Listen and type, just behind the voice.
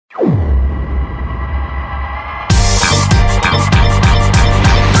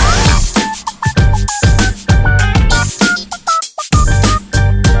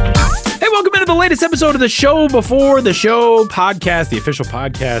this episode of the Show Before the Show podcast, the official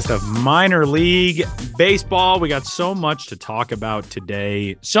podcast of minor league baseball. We got so much to talk about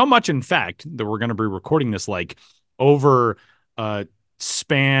today. So much, in fact, that we're going to be recording this like over a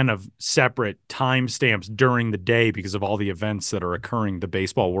span of separate timestamps during the day because of all the events that are occurring the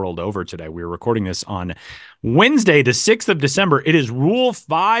baseball world over today. We're recording this on Wednesday, the 6th of December. It is Rule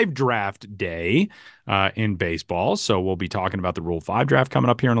 5 draft day in baseball. So we'll be talking about the Rule 5 draft coming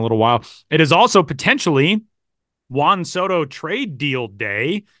up here in a little while. It is also potentially Juan Soto trade deal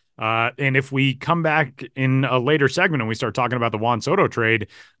day. And if we come back in a later segment and we start talking about the Juan Soto trade,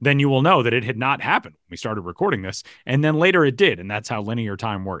 then you will know that it had not happened when we started recording this. And then later it did. And that's how linear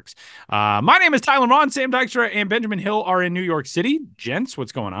time works. My name is Tyler Vaughn. Sam Dykstra and Benjamin Hill are in New York City. Gents,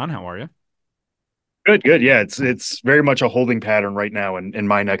 what's going on? How are you? Good. Yeah, it's very much a holding pattern right now in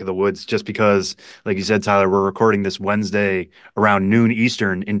my neck of the woods, just because, like you said, Tyler, we're recording this Wednesday around noon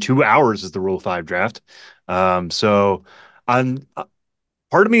Eastern. In 2 hours is the Rule 5 draft. So I'm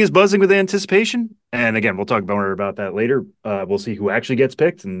part of me is buzzing with anticipation. And again, we'll talk more about that later. We'll see who actually gets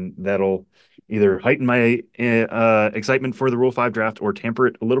picked, and that'll either heighten my excitement for the Rule 5 draft or temper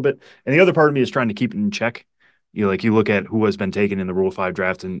it a little bit. And the other part of me is trying to keep it in check. You look at who has been taken in the Rule 5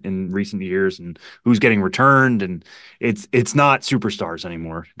 draft in recent years and who's getting returned, and it's not superstars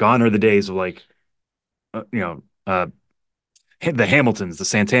anymore. Gone are the days of the Hamiltons, the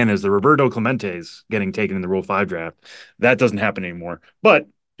Santanas, the Roberto Clementes getting taken in the Rule 5 draft. That doesn't happen anymore. But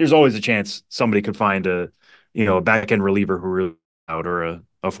there's always a chance somebody could find a back end reliever who really out, or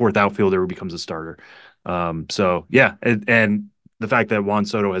a fourth outfielder who becomes a starter. So yeah, and the fact that Juan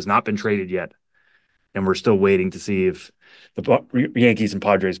Soto has not been traded yet, and we're still waiting to see if the Yankees and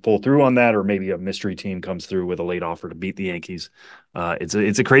Padres pull through on that, or maybe a mystery team comes through with a late offer to beat the Yankees.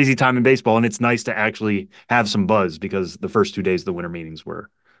 It's a crazy time in baseball, and it's nice to actually have some buzz, because the first 2 days of the winter meetings were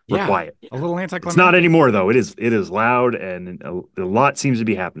quiet. A little anticlimactic. It's not anymore, though. It is loud, and a lot seems to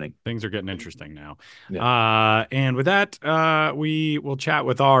be happening. Things are getting interesting now. Yeah. And with that, we will chat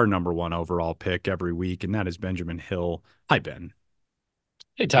with our number one overall pick every week, and that is Benjamin Hill. Hi, Ben.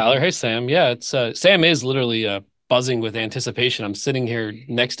 Hey, Tyler. Hey, Sam. Yeah, it's Sam is literally buzzing with anticipation. I'm sitting here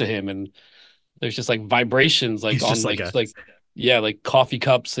next to him, and there's just like vibrations, like He's on just like coffee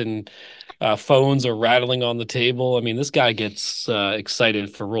cups, and phones are rattling on the table. I mean, this guy gets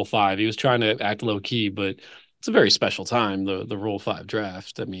excited for Rule 5. He was trying to act low key, but it's a very special time, the Rule 5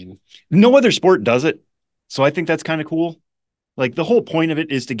 draft. I mean, no other sport does it, so I think that's kind of cool. Like, the whole point of it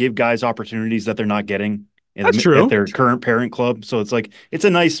is to give guys opportunities that they're not getting at their current parent club. So it's a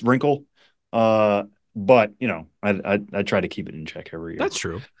nice wrinkle. But I try to keep it in check every year. That's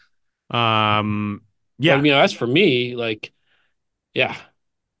true. Yeah. But, as for me,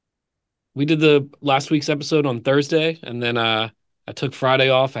 we did the last week's episode on Thursday, and then I took Friday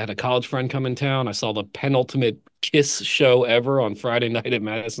off. I had a college friend come in town. I saw the penultimate Kiss show ever on Friday night at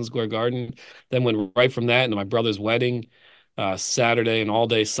Madison Square Garden. Then went right from that into my brother's wedding Saturday and all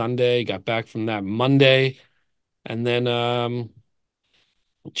day Sunday. Got back from that Monday. And then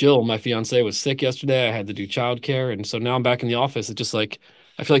Jill, my fiance, was sick yesterday. I had to do childcare. And so now I'm back in the office. It's just like,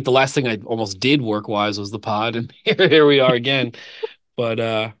 I feel like the last thing I almost did work-wise was the pod. And here we are again. But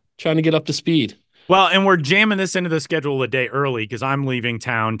trying to get up to speed. Well, and we're jamming this into the schedule a day early because I'm leaving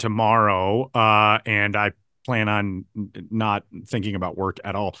town tomorrow, and I plan on not thinking about work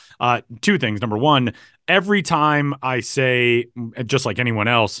at all. Two things. Number one, every time I say, just like anyone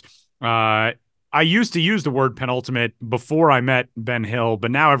else, I used to use the word penultimate before I met Ben Hill, but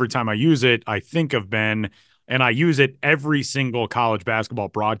now every time I use it, I think of Ben, and I use it every single college basketball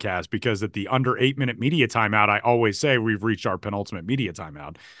broadcast, because at the under 8-minute media timeout, I always say we've reached our penultimate media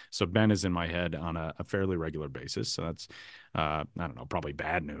timeout. So Ben is in my head on a fairly regular basis. So that's, I don't know, probably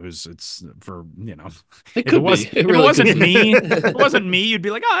bad news. It's for, if it wasn't me, you'd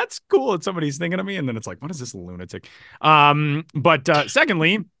be like, oh, that's cool. It's somebody's thinking of me. And then it's like, what is this lunatic? But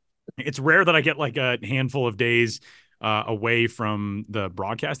secondly, it's rare that I get like a handful of days away from the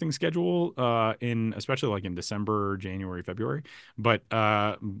broadcasting schedule especially like in December, January, February. But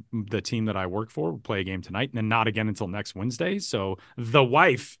the team that I work for will play a game tonight, and then not again until next Wednesday. So the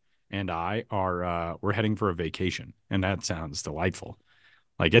wife and I we're heading for a vacation, and that sounds delightful.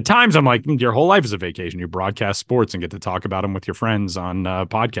 Like, at times I'm like, your whole life is a vacation. You broadcast sports and get to talk about them with your friends on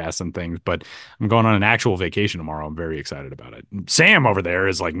podcasts and things. But I'm going on an actual vacation tomorrow. I'm very excited about it. Sam over there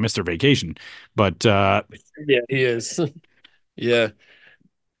is like Mr. Vacation, but yeah, he is. Yeah,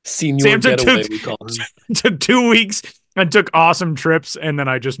 senior Sam getaway, we call him. Took 2 weeks and took awesome trips, and then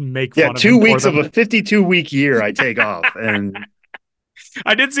I just make fun of 2 weeks of a 52-week year I take off, and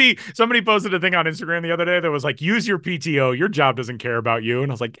I did see somebody posted a thing on Instagram the other day that was like, use your PTO. Your job doesn't care about you.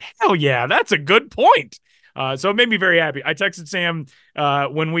 And I was like, hell yeah, that's a good point. So it made me very happy. I texted Sam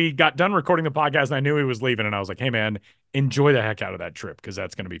when we got done recording the podcast and I knew he was leaving. And I was like, hey, man, enjoy the heck out of that trip because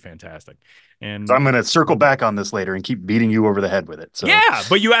that's going to be fantastic. So And I'm going to circle back on this later and keep beating you over the head with it. So yeah,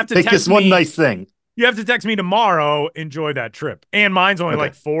 but you have to take this text one me. nice thing. You have to text me tomorrow. Enjoy that trip. And mine's only Okay.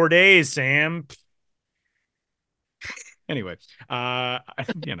 like 4 days, Sam. Anyway,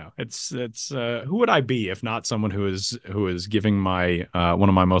 it's who would I be if not someone who is giving my one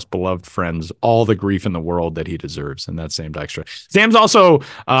of my most beloved friends all the grief in the world that he deserves, and that's Sam Dykstra. Sam's also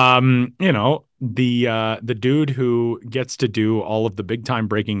the dude who gets to do all of the big time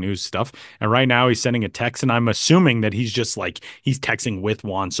breaking news stuff, and right now he's sending a text, and I'm assuming that he's just like he's texting with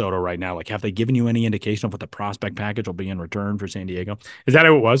Juan Soto right now. Like, have they given you any indication of what the prospect package will be in return for San Diego? Is that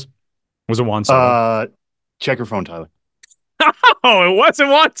who it was? Was it Juan Soto? Check your phone, Tyler. Oh, it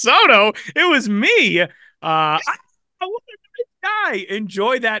wasn't Juan Soto. It was me. What a nice guy.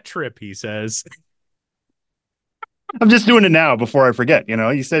 Enjoy that trip, he says. I'm just doing it now before I forget.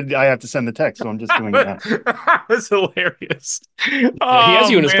 You said I have to send the text, so I'm just doing it now. That's hilarious. Yeah, he has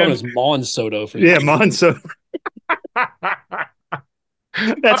you in his phone man. as Mon Soto for Yeah, Monso.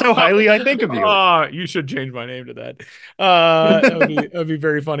 That's how highly I think of you. You should change my name to that. That'd be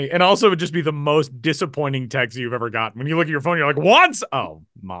very funny. And also, it would just be the most disappointing text you've ever gotten. When you look at your phone, you're like, "What? Oh,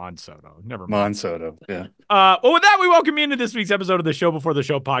 Mon Soto. Never mind." Monsoto. Yeah. Well, with that, we welcome you into this week's episode of the Show Before the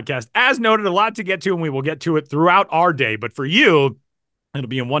Show podcast. As noted, a lot to get to, and we will get to it throughout our day. But for you, it'll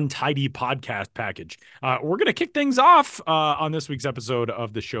be in one tidy podcast package. We're going to kick things off on this week's episode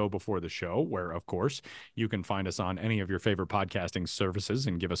of the Show Before the Show, where, of course, you can find us on any of your favorite podcasting services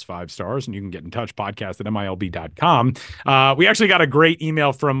and give us 5 stars, and you can get in touch, podcast@milb.com. We actually got a great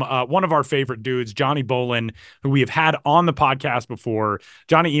email from one of our favorite dudes, Johnny Bolin, who we have had on the podcast before.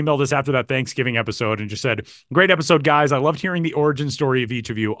 Johnny emailed us after that Thanksgiving episode and just said, great episode, guys. I loved hearing the origin story of each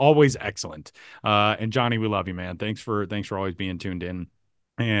of you. Always excellent. And Johnny, we love you, man. Thanks for always being tuned in.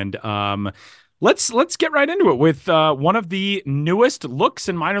 And let's get right into it with one of the newest looks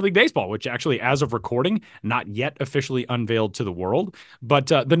in minor league baseball, which actually, as of recording, not yet officially unveiled to the world, but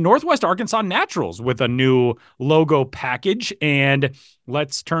the Northwest Arkansas Naturals with a new logo package. And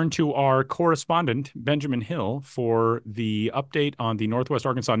let's turn to our correspondent, Benjamin Hill, for the update on the Northwest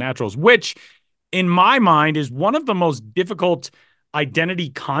Arkansas Naturals, which, in my mind, is one of the most difficult identity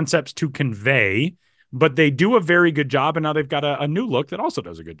concepts to convey, but they do a very good job, and now they've got a new look that also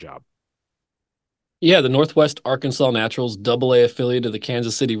does a good job. Yeah, the Northwest Arkansas Naturals, AA affiliate of the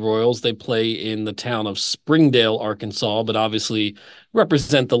Kansas City Royals. They play in the town of Springdale, Arkansas, but obviously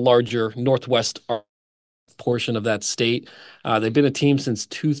represent the larger Northwest portion of that state. They've been a team since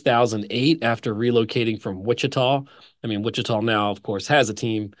 2008 after relocating from Wichita. I mean, Wichita now, of course, has a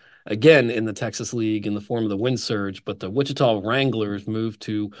team again in the Texas League in the form of the Wind Surge, but the Wichita Wranglers moved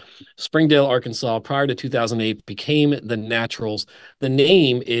to Springdale, Arkansas prior to 2008, became the Naturals. The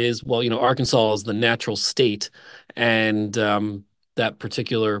name is, well, Arkansas is the natural state, and that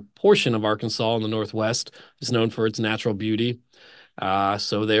particular portion of Arkansas in the Northwest is known for its natural beauty.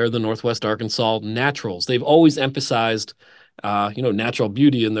 So they're the Northwest Arkansas Naturals. They've always emphasized, natural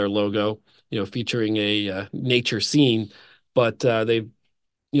beauty in their logo, featuring a nature scene, but they've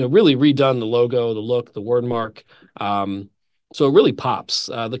really redone the logo, the look, the word mark. So it really pops.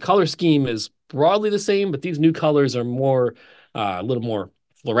 The color scheme is broadly the same, but these new colors are more, a little more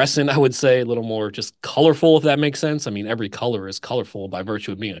fluorescent, I would say, a little more just colorful, if that makes sense. I mean, every color is colorful by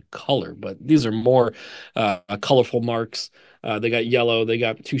virtue of being a color, but these are more colorful marks. They got yellow, they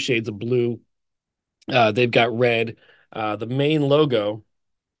got 2 shades of blue, they've got red. The main logo,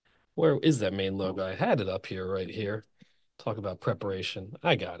 where is that main logo? I had it up here, right here. Talk about preparation.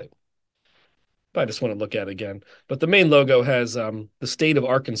 I got it. But I just want to look at it again. But the main logo has the state of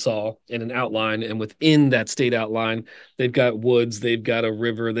Arkansas in an outline, and within that state outline, they've got woods, they've got a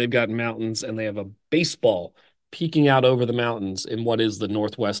river, they've got mountains, and they have a baseball peeking out over the mountains in what is the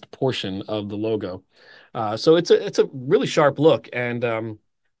northwest portion of the logo. So it's a really sharp look, and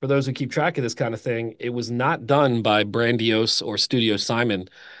for those who keep track of this kind of thing, it was not done by Brandiose or Studio Simon,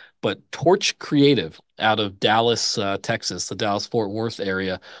 but Torch Creative out of Dallas, Texas, the Dallas-Fort Worth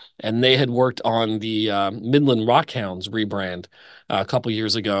area. And they had worked on the Midland Rockhounds rebrand a couple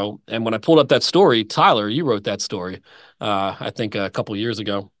years ago. And when I pulled up that story, Tyler, you wrote that story, I think a couple years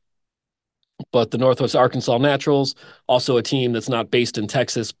ago. But the Northwest Arkansas Naturals, also a team that's not based in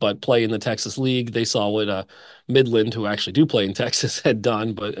Texas but play in the Texas League. They saw what Midland, who actually do play in Texas, had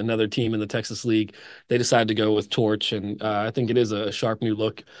done, but another team in the Texas League. They decided to go with Torch, and I think it is a sharp new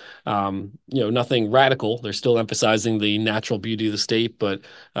look. Nothing radical. They're still emphasizing the natural beauty of the state, but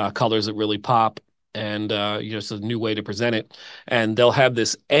colors that really pop, and it's a new way to present it. And they'll have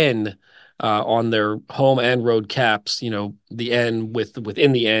this N on their home and road caps. The N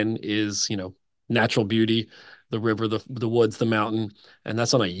within the N is natural beauty, the river, the woods, the mountain, and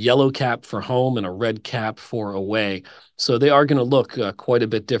that's on a yellow cap for home and a red cap for away. So they are going to look quite a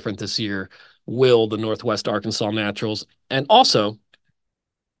bit different this year. Will the Northwest Arkansas Naturals, and also,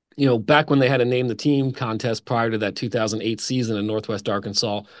 back when they had a name the team contest prior to that 2008 season in Northwest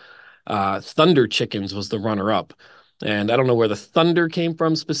Arkansas, Thunder Chickens was the runner up. And I don't know where the thunder came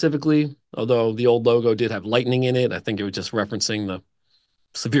from specifically, although the old logo did have lightning in it. I think it was just referencing the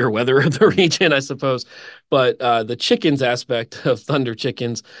severe weather of the region, I suppose. But the chickens aspect of Thunder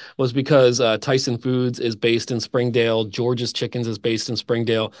Chickens was because Tyson Foods is based in Springdale. George's Chickens is based in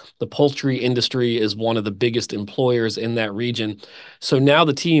Springdale. The poultry industry is one of the biggest employers in that region. So now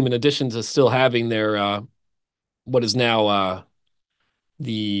the team, in addition to still having their what is now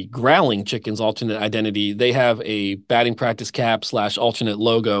the Growling Chickens alternate identity, they have a batting practice cap slash alternate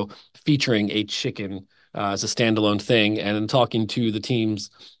logo featuring a chicken as a standalone thing. And in talking to the team's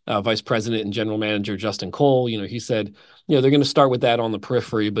vice president and general manager, Justin Cole, he said, they're going to start with that on the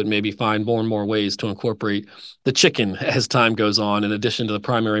periphery, but maybe find more and more ways to incorporate the chicken as time goes on, in addition to the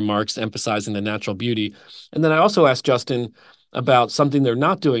primary marks emphasizing the natural beauty. And then I also asked Justin about something they're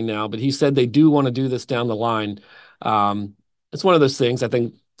not doing now, but he said they do want to do this down the line. It's one of those things, I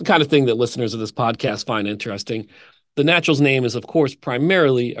think, the kind of thing that listeners of this podcast find interesting. The Naturals name is, of course,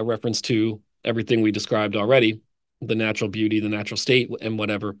 primarily a reference to everything we described already, the natural beauty, the natural state, and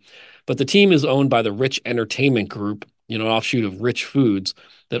whatever. But the team is owned by the Rich Entertainment Group, an offshoot of Rich Foods,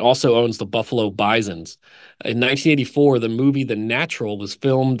 that also owns the Buffalo Bisons. In 1984, the movie The Natural was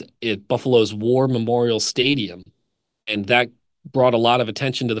filmed at Buffalo's War Memorial Stadium, and that brought a lot of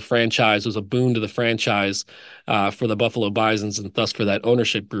attention to the franchise, was a boon to the franchise for the Buffalo Bisons and thus for that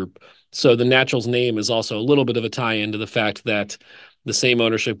ownership group. So the Naturals name is also a little bit of a tie-in to the fact that the same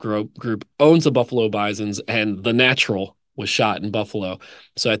ownership group owns the Buffalo Bisons, and The Natural was shot in Buffalo.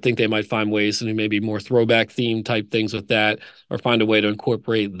 So I think they might find ways to do maybe more throwback theme type things with that, or find a way to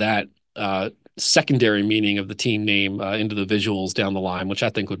incorporate that secondary meaning of the team name into the visuals down the line, which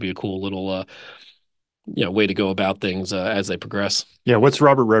I think would be a cool little way to go about things as they progress. Yeah, what's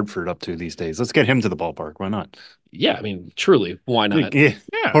Robert Redford up to these days? Let's get him to the ballpark. Why not? Yeah, I mean, truly, why not? Yeah.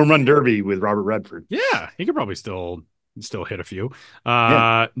 Yeah. Home run derby with Robert Redford. Yeah, he could probably still hit a few.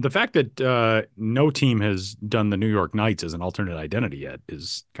 Yeah. The fact that no team has done the New York Knights as an alternate identity yet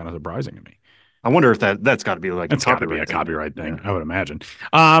is kind of surprising to me. I wonder if that's got to be like It's got to be a copyright thing, Yeah. I would imagine.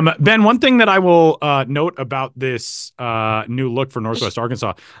 Ben, one thing that I will note about this new look for Northwest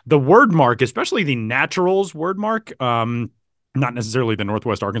Arkansas, the word mark, especially the Naturals word mark, not necessarily the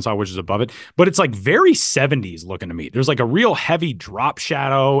Northwest Arkansas, which is above it, but it's like very 70s looking to me. There's like a real heavy drop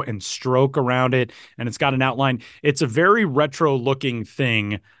shadow and stroke around it, and it's got an outline. It's a very retro looking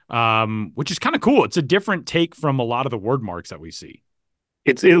thing, which is kind of cool. It's a different take from a lot of the word marks that we see.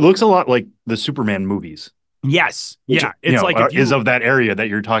 It looks a lot like the Superman movies. Yes. Which, yeah. It's like if you, is of that area that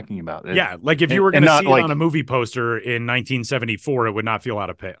you're talking about. Yeah, like if you were going to see it like, on a movie poster in 1974, it would not feel out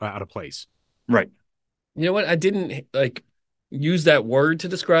of place. Right. You know what? I didn't use that word to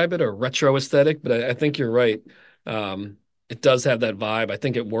describe it, or retro aesthetic, but I think you're right. It does have that vibe. I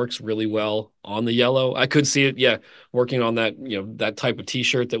think it works really well on the yellow. I could see it, working on that, that type of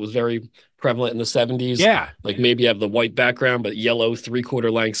t-shirt that was very prevalent in the 70s. Yeah. Like maybe have the white background, but yellow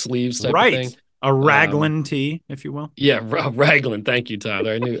 3/4 length sleeves type of thing. A raglan tee, if you will. Yeah, raglan. Thank you,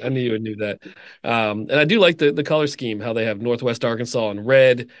 Tyler. I knew you knew that. And I do like the color scheme, how they have Northwest Arkansas in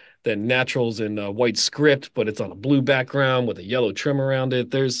red, then Naturals in white script, but it's on a blue background with a yellow trim around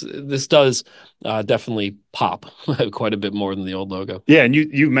it. This does definitely pop quite a bit more than the old logo. Yeah, and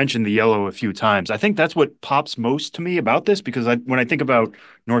you mentioned the yellow a few times. I think that's what pops most to me about this, because when I think about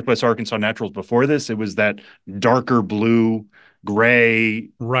Northwest Arkansas Naturals before this, it was that darker blue, gray,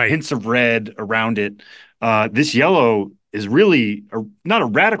 hints of red around it. This yellow is really not a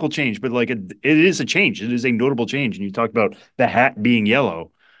radical change, but like it is a change. It is a notable change. And you talk about the hat being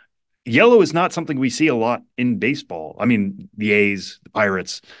yellow. Yellow is not something we see a lot in baseball. I mean, the A's, the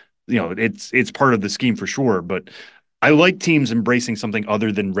Pirates, it's part of the scheme for sure. But I like teams embracing something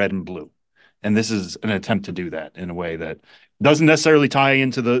other than red and blue. and this is an attempt to do that in a way that doesn't necessarily tie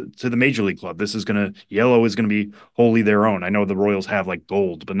into the major league club. This is gonna Yellow is gonna be wholly their own. I know the Royals have like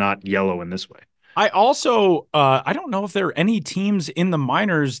gold, but not yellow in this way. I also I don't know if there are any teams in the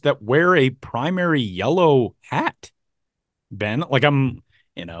minors that wear a primary yellow hat, Ben. Like I'm,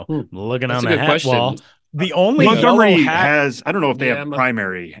 Hmm. looking That's on a the good hat question. wall. The only yellow Montgomery hat, has, I don't know if they Yeah, have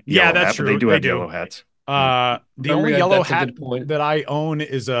primary yeah, yellow that's hat, but they true. do They have do. yellow hats. Yeah. The only yellow That's a hat good point. that I own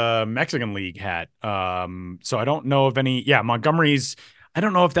is a Mexican League hat. So I don't know of any. Yeah, Montgomery's. I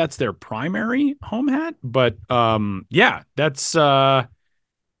don't know if that's their primary home hat, but yeah, that's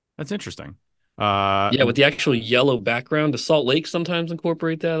interesting. Uh, Yeah, with the actual yellow background, the Salt Lake sometimes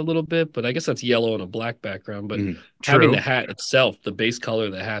incorporate that a little bit, but I guess that's yellow on a black background. But Mhm. having the True. hat itself, the base color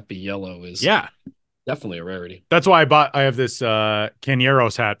of the hat be yellow is Yeah, definitely a rarity. that's why I have this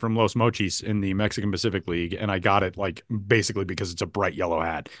Cañeros hat from Los Mochis in the Mexican Pacific League, and I got it like basically because it's a bright yellow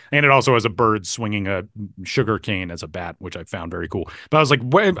hat, and it also has a bird swinging a sugar cane as a bat, which I found very cool. But I was like,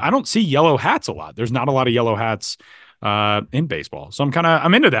 wait, I don't see yellow hats a lot. There's not a lot of yellow hats in baseball, so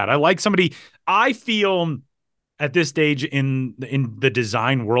I'm into that. I like somebody. I feel at this stage in the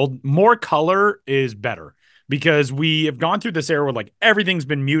design world, more color is better because we have gone through this era where like everything's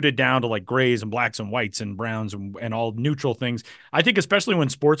been muted down to like grays and blacks and whites and browns and all neutral things. I think especially when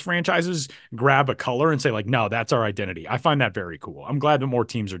sports franchises grab a color and say like, no, that's our identity. I find that very cool. I'm glad that more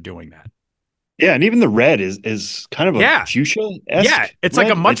teams are doing that. Yeah, and even the red is kind of a Yeah. Yeah. fuchsia-esque It's like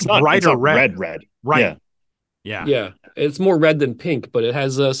a red. much It's brighter not red. red. Right. Yeah. Yeah. Yeah, it's more red than pink, but it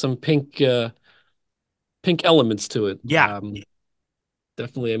has some pink elements to it. Yeah.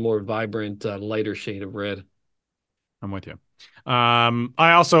 Definitely a more vibrant, lighter shade of red. I'm with you.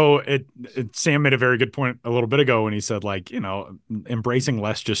 I also Sam made a very good point a little bit ago when he said like, embracing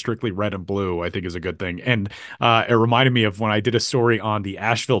less just strictly red and blue, I think is a good thing. And it reminded me of when I did a story on the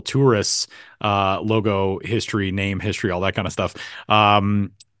Asheville Tourists logo history, name history, all that kind of stuff.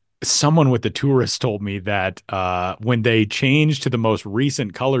 Someone with the tourists told me that when they changed to the most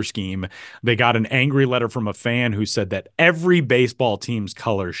recent color scheme, they got an angry letter from a fan who said that every baseball team's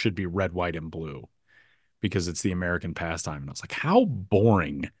color should be red, white, and blue because it's the American pastime. And I was like, how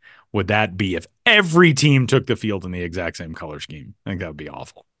boring would that be if every team took the field in the exact same color scheme? I think that would be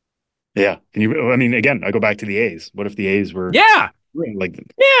awful. Yeah. I mean, again, I go back to the A's. What if the A's were Yeah. like, what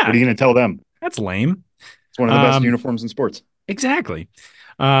Yeah. are you going to tell them? That's lame. It's one of the best uniforms in sports. Exactly.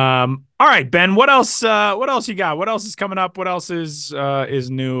 All right, Ben, what else you got? What else is coming up? What else is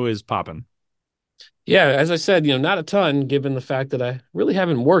new, is popping? Yeah, as I said, not a ton, given the fact that I really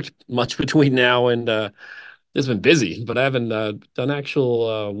haven't worked much between now and it's been busy, but I haven't done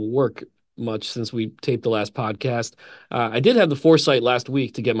actual work much since we taped the last podcast. I did have the foresight last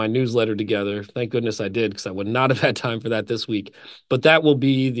week to get my newsletter together. Thank goodness I did, because I would not have had time for that this week. But that will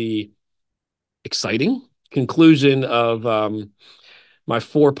be the exciting conclusion of my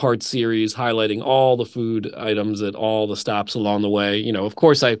 4-part series highlighting all the food items at all the stops along the way. Of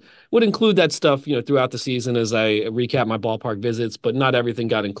course, I would include that stuff, throughout the season as I recap my ballpark visits, but not everything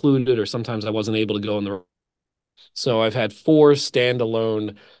got included, or sometimes I wasn't able to go in the. So I've had 4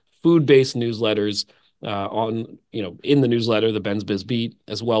 standalone food-based newsletters in the newsletter, the Ben's Biz Beat,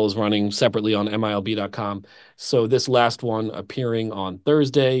 as well as running separately on MILB.com. So this last one appearing on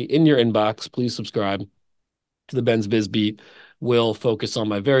Thursday in your inbox. Please subscribe to the Ben's Biz Beat. Will focus on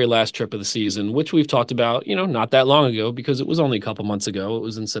my very last trip of the season, which we've talked about, not that long ago, because it was only a couple months ago. It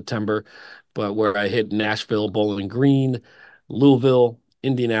was in September, but where I hit Nashville, Bowling Green, Louisville,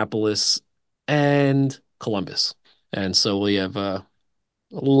 Indianapolis, and Columbus. And so we have a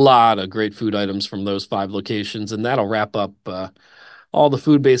lot of great food items from those 5 locations, and that'll wrap up all the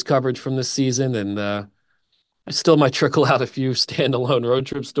food-based coverage from this season. And I still might trickle out a few standalone road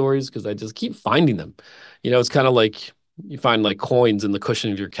trip stories because I just keep finding them. It's kind of like you find like coins in the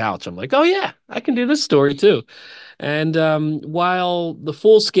cushion of your couch. I'm like, oh yeah, I can do this story too. And while the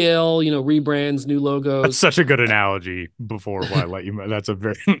full scale, rebrands, new That's logos. such a good analogy before I let you. That's a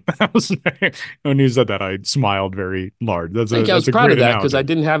very, when you said that, I smiled very large. That's I a, think I was that's a proud great of that because I analogy.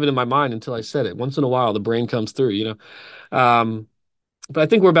 didn't have it in my mind until I said it. Once in a while, the brain comes through. Um, but I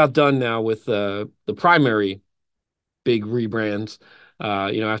think we're about done now with the primary big rebrands.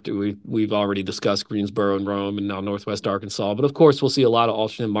 After we've already discussed Greensboro and Rome and now Northwest Arkansas, but of course we'll see a lot of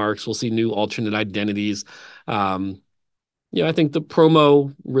alternate marks. We'll see new alternate identities. Um, I think the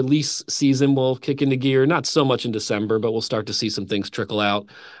promo release season will kick into gear, not so much in December, but we'll start to see some things trickle out.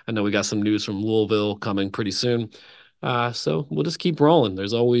 I know we got some news from Louisville coming pretty soon. So we'll just keep rolling.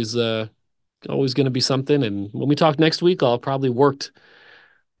 There's always going to be something. And when we talk next week, I'll have probably worked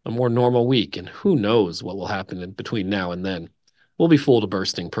a more normal week, and who knows what will happen in between now and then. We'll be full to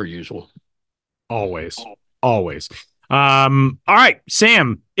bursting per usual. Always. Always. All right,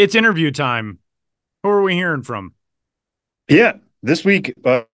 Sam, it's interview time. Who are we hearing from? Yeah, this week,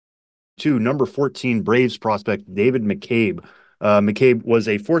 to number 14 Braves prospect David McCabe. McCabe was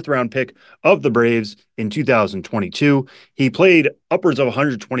a fourth round pick of the Braves in 2022. He played upwards of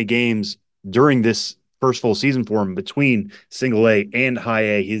 120 games during this first full season for him between single A and high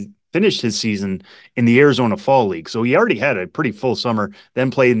A. He finished his season in the Arizona Fall League. So he already had a pretty full summer,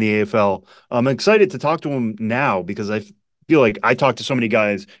 then played in the AFL. I'm excited to talk to him now because I feel like I talked to so many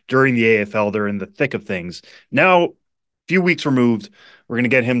guys during the AFL. They're in the thick of things. Now, few weeks removed, we're going to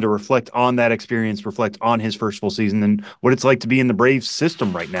get him to reflect on that experience, reflect on his first full season and what it's like to be in the Braves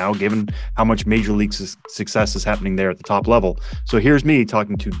system right now, given how much major league success is happening there at the top level. So here's me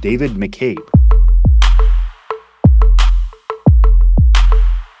talking to David McCabe.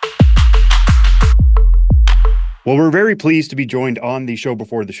 Well, we're very pleased to be joined on the show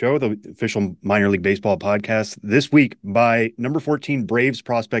before the show, the official minor league baseball podcast this week by number 14 Braves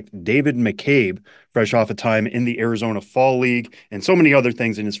prospect David McCabe, fresh off a time in the Arizona Fall League and so many other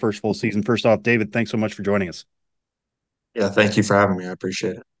things in his first full season. First off, David, thanks so much for joining us. Yeah, thank you for having me. I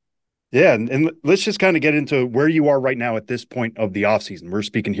appreciate it. Yeah, and let's just kind of get into where you are right now at this point of the offseason. We're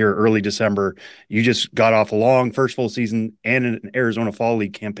speaking here early December. You just got off a long first full season and an Arizona Fall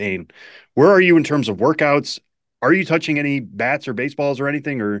League campaign. Where are you in terms of workouts? Are you touching any bats or baseballs or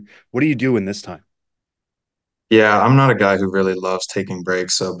anything, or what are you doing this time? Yeah, I'm not a guy who really loves taking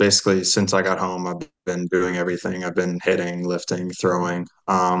breaks. So basically, since I got home, I've been doing everything. I've been hitting, lifting, throwing.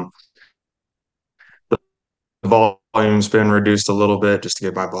 The volume's been reduced a little bit just to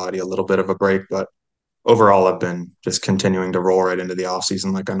give my body a little bit of a break. But overall, I've been just continuing to roll right into the off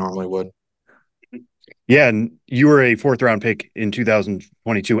season like I normally would. Yeah, and you were a fourth round pick in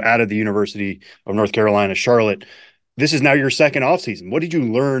 2022 out of the University of North Carolina, Charlotte. This is now your second offseason. What did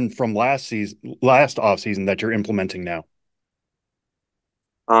you learn from last offseason that you're implementing now?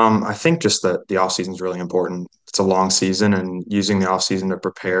 I think just that the off season is really important. It's a long season, and using the off season to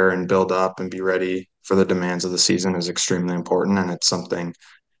prepare and build up and be ready for the demands of the season is extremely important. And it's something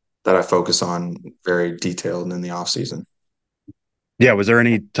that I focus on very detailed in the off season. Yeah, was there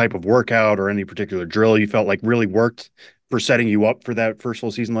any type of workout or any particular drill you felt like really worked for setting you up for that first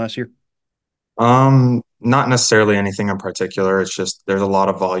full season last year? Not necessarily anything in particular. It's just there's a lot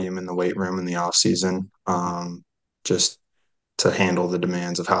of volume in the weight room in the off season. Just to handle the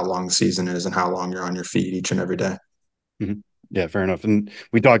demands of how long the season is and how long you're on your feet each and every day. Mm-hmm. Yeah, fair enough. And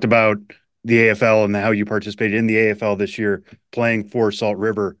we talked about the AFL and how you participated in the AFL this year, playing for Salt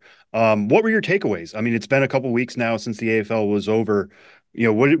River. What were your takeaways? I mean, it's been a couple weeks now since the AFL was over. You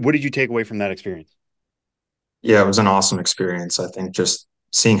know, what did you take away from that experience? Yeah, it was an awesome experience. I think just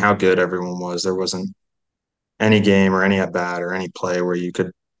seeing how good everyone was. There wasn't any game or any at bat or any play where you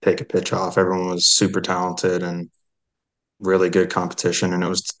could take a pitch off. Everyone was super talented and really good competition, and it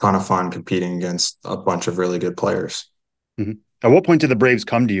was a ton of fun competing against a bunch of really good players. Mm-hmm. At what point did the Braves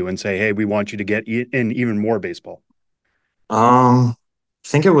come to you and say, "Hey, we want you to get in even more baseball"? I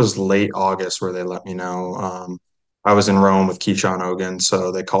think it was late August where they let me know. I was in Rome with Keyshawn Hogan,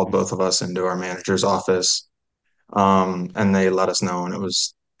 so they called both of us into our manager's office, and they let us know, and it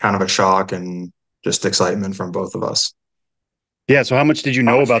was kind of a shock and just excitement from both of us. Yeah. So, how much did you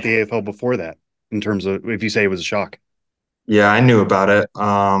know about the AFL before that? In terms of if you say it was a shock. Yeah, I knew about it.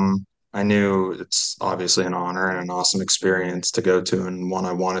 I knew it's obviously an honor and an awesome experience to go to and one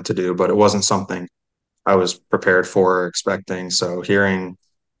I wanted to do, but it wasn't something I was prepared for or expecting. So hearing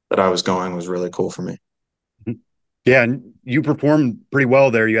that I was going was really cool for me. Yeah, and you performed pretty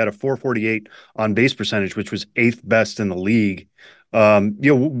well there. You had a 448 on base percentage, which was eighth best in the league.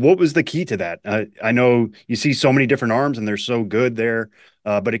 What was the key to that? I know you see so many different arms and they're so good there,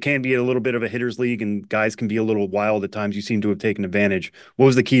 but it can be a little bit of a hitter's league and guys can be a little wild at times. You seem to have taken advantage. What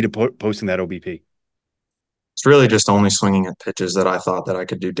was the key to posting that OBP? It's really just only swinging at pitches that I thought that I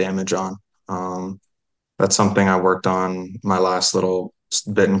could do damage on. Um, that's something I worked on my last little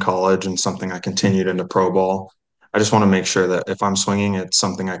bit in college and something I continued into pro ball. I just want to make sure that if I'm swinging, it's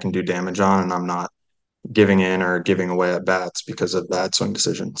something I can do damage on and I'm not giving in or giving away at bats because of bad swing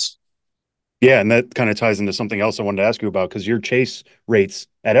decisions. Yeah, and that kind of ties into something else I wanted to ask you about because your chase rates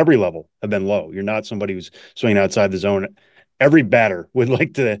at every level have been low. You're not somebody who's swinging outside the zone. Every batter would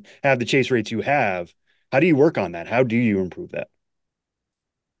like to have the chase rates you have. How do you work on that? How do you improve that?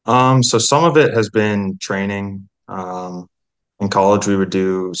 So some of it has been training. In college, we would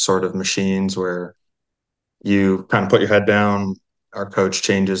do sort of machines where you kind of put your head down. Our coach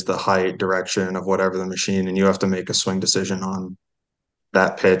changes the height, direction of whatever the machine, and you have to make a swing decision on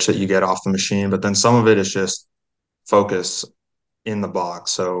that pitch that you get off the machine. But then some of it is just focus in the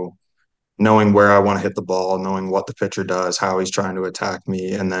box. So knowing where I want to hit the ball, knowing what the pitcher does, how he's trying to attack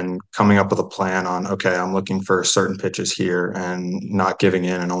me, and then coming up with a plan on, okay, I'm looking for certain pitches here and not giving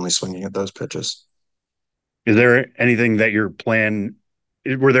in and only swinging at those pitches. Is there anything that your plan,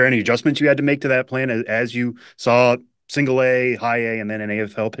 were there any adjustments you had to make to that plan as you saw single A, high A, and then an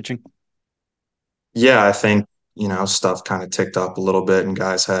AFL pitching? Yeah, I think, stuff kind of ticked up a little bit and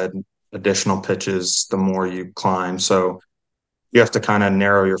guys had additional pitches the more you climb. So you have to kind of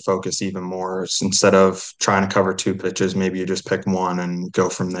narrow your focus even more. Instead of trying to cover two pitches, maybe you just pick one and go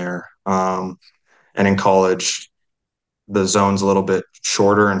from there. And in college, the zone's a little bit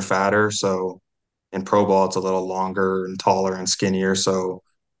shorter and fatter. So in pro ball, it's a little longer and taller and skinnier. So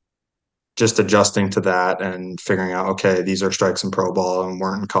just adjusting to that and figuring out, okay, these are strikes in pro ball and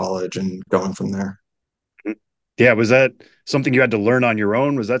weren't in college and going from there. Yeah, was that something you had to learn on your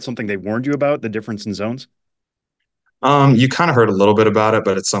own? Was that something they warned you about, the difference in zones? You kind of heard a little bit about it,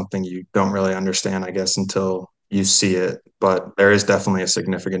 but it's something you don't really understand, I guess, until you see it. But there is definitely a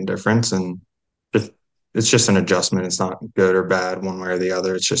significant difference, and it- it's just an adjustment. It's not good or bad one way or the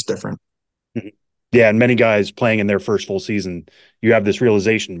other. It's just different. Mhm. Yeah, and many guys playing in their first full season, you have this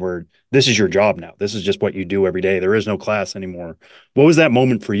realization where this is your job now. This is just what you do every day. There is no class anymore. What was that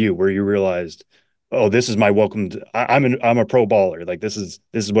moment for you where you realized, oh, this is my welcome to, I'm a pro baller. Like this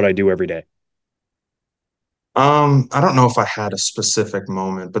is what I do every day. I don't know if I had a specific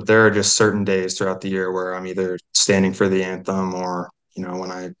moment, but there are just certain days throughout the year where I'm either standing for the anthem or,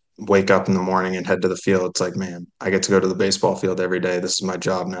 when I wake up in the morning and head to the field, it's like, man, I get to go to the baseball field every day. This is my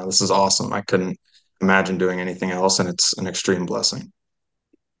job now. This is awesome. I couldn't imagine doing anything else, and it's an extreme blessing.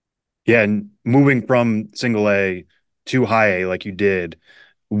 Yeah, and moving from single A to high A like you did,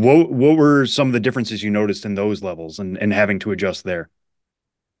 what were some of the differences you noticed in those levels and having to adjust there?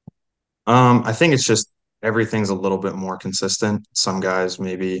 I think it's just everything's a little bit more consistent. Some guys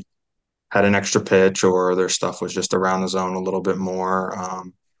maybe had an extra pitch or their stuff was just around the zone a little bit more.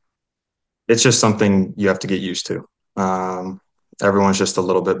 It's just something you have to get used to. Everyone's just a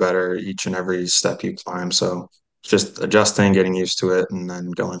little bit better each and every step you climb. So just adjusting, getting used to it, and then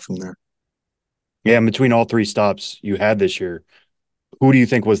going from there. Yeah, and between all three stops you had this year, who do you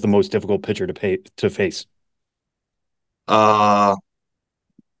think was the most difficult pitcher to face? Uh,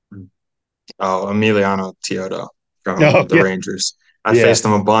 oh, Emiliano Teodo Oh, from the yeah, Rangers. I yeah, faced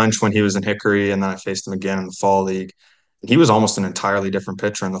him a bunch when he was in Hickory, and then I faced him again in the fall league. He was almost an entirely different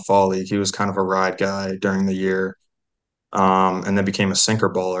pitcher in the fall league. He was kind of a ride guy during the year, and then became a sinker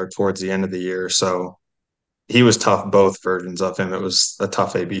baller towards the end of the year. So he was tough, both versions of him. It was a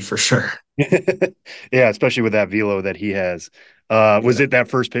tough AB for sure. yeah, especially with that velo that he has. Was Yeah. it that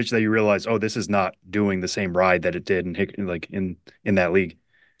first pitch that you realized, oh, this is not doing the same ride that it did in that league?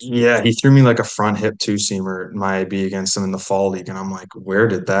 Yeah, he threw me like a front hip two seamer at my AB against him in the fall league, and I'm like, where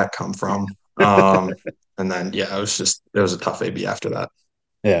did that come from? And then yeah, it was a tough AB after that.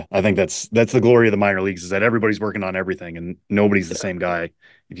 Yeah, I think that's the glory of the minor leagues is that everybody's working on everything and nobody's the Yeah, same guy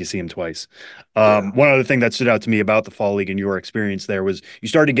if you see him twice. yeah. One other thing that stood out to me about the fall league and your experience there was you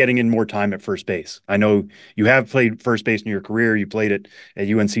started getting in more time at first base. I know you have played first base in your career. You played it at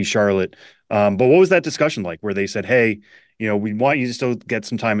UNC Charlotte. But what was that discussion like where they said, hey, we want you to still get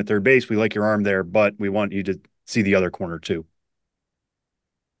some time at third base. We like your arm there, but we want you to see the other corner too.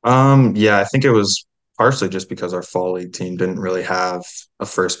 Yeah, I think it was partially just because our fall league team didn't really have a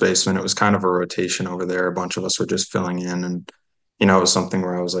first baseman. It was kind of a rotation over there. A bunch of us were just filling in, and it was something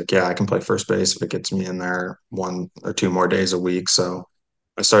where I was like, yeah, I can play first base if it gets me in there 1 or 2 more days a week. So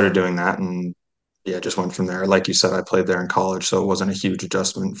I started doing that, and yeah, just went from there. Like you said, I played there in college, so it wasn't a huge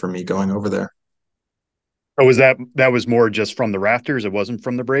adjustment for me going over there. Or was that was more just from the rafters? It wasn't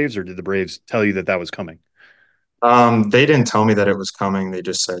from the Braves, or did the Braves tell you that that was coming? They didn't tell me that it was coming. They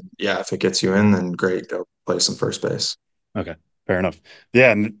just said, yeah, if it gets you in, then great, go play some first base. Okay, fair enough.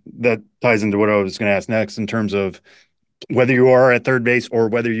 Yeah, and that ties into what I was going to ask next in terms of whether you are at third base or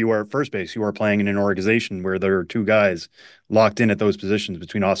whether you are at first base, you are playing in an organization where there are two guys locked in at those positions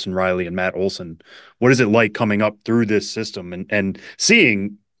between Austin Riley and Matt Olson. What is it like coming up through this system and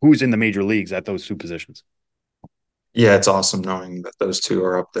seeing who's in the major leagues at those two positions? Yeah, it's awesome knowing that those two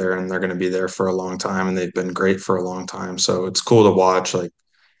are up there and they're going to be there for a long time and they've been great for a long time. So it's cool to watch, like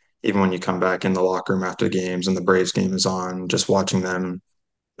even when you come back in the locker room after the games and the Braves game is on, just watching them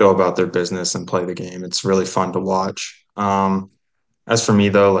go about their business and play the game. It's really fun to watch. As for me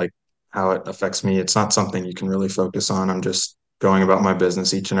though, like how it affects me, it's not something you can really focus on. I'm just going about my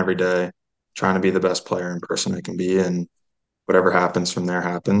business each and every day, trying to be the best player and person I can be, and whatever happens from there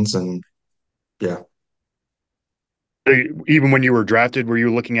happens. And yeah. Even when you were drafted, were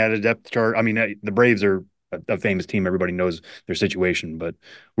you looking at a depth chart? I mean, the Braves are a famous team. Everybody knows their situation. But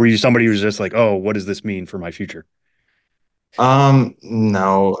were you somebody who's just like, oh, what does this mean for my future?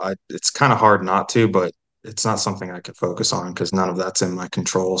 No, it's kind of hard not to, but it's not something I could focus on because none of that's in my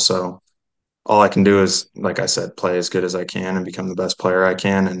control. So all I can do is, like I said, play as good as I can and become the best player I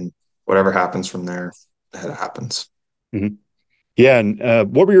can, and whatever happens from there, it happens. Mhm. Yeah, and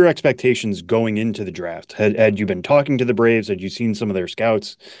what were your expectations going into the draft? Had you been talking to the Braves? Had you seen some of their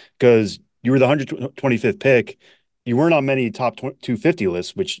scouts? Because you were the 125th pick. You weren't on many top 250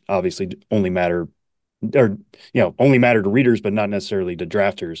 lists, which obviously only matter or only matter to readers, but not necessarily to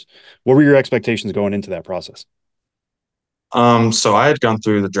drafters. What were your expectations going into that process? So I had gone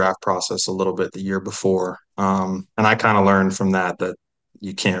through the draft process a little bit the year before, and I kind of learned from that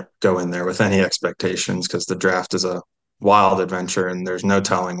you can't go in there with any expectations because the draft is a wild adventure and there's no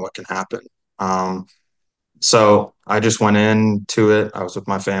telling what can happen. Um, so I just went into it. I was with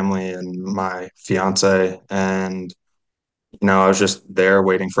my family and my fiance, and I was just there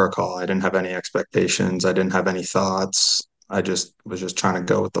waiting for a call. I didn't have any expectations. I didn't have any thoughts. I just was just trying to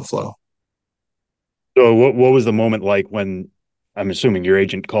go with the flow. So what was the moment like when I'm assuming your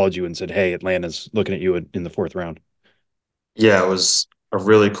agent called you and said, "Hey, Atlanta's looking at you in the fourth round"? Yeah, it was a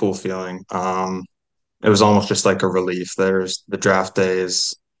really cool feeling. It was almost just like a relief. There's the draft day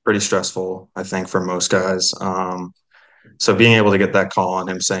is pretty stressful, I think, for most guys. So being able to get that call on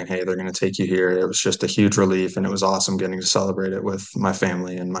him saying, "Hey, they're going to take you here," it was just a huge relief, and it was awesome getting to celebrate it with my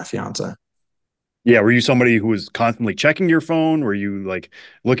family and my fiance. Yeah, were you somebody who was constantly checking your phone? Were you like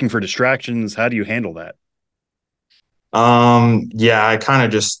looking for distractions? How do you handle that? Yeah, I kind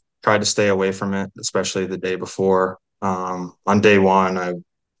of just tried to stay away from it, especially the day before. On day one, I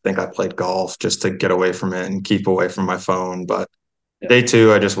think I played golf just to get away from it and keep away from my phone. But Yeah. day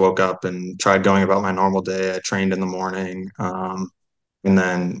two, I just woke up and tried going about my normal day. I trained in the morning, and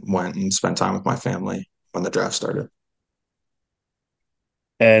then went and spent time with my family when the draft started.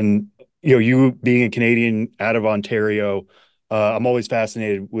 And you being a Canadian out of Ontario, I'm always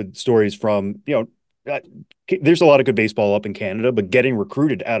fascinated with stories from, there's a lot of good baseball up in Canada, but getting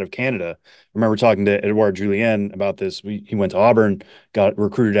recruited out of Canada. I remember talking to Edouard Julien about this. He went to Auburn, got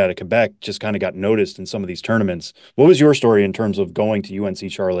recruited out of Quebec, just kind of got noticed in some of these tournaments. What was your story in terms of going to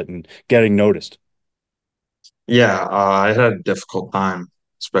UNC Charlotte and getting noticed? Yeah, I had a difficult time,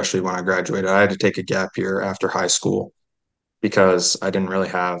 especially when I graduated. I had to take a gap year after high school because I didn't really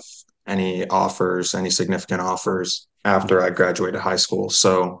have any offers, any significant offers after I graduated high school.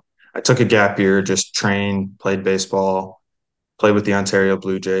 So I took a gap year, just trained, played baseball, played with the Ontario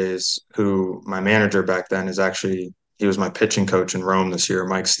Blue Jays, who my manager back then is actually, he was my pitching coach in Rome this year,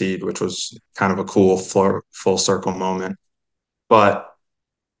 Mike Steed, which was kind of a cool full circle moment. But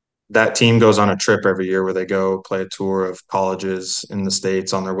that team goes on a trip every year where they go play a tour of colleges in the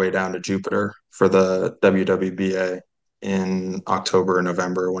States on their way down to Jupiter for the WWBA in October or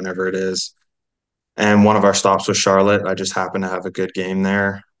November, whenever it is. And one of our stops was Charlotte. I just happened to have a good game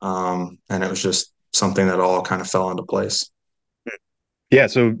there. And it was just something that all kind of fell into place. Yeah.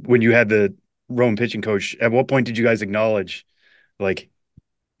 So when you had the Rome pitching coach, at what point did you guys acknowledge like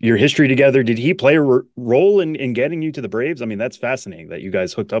your history together? Did he play a role in getting you to the Braves? I mean, that's fascinating that you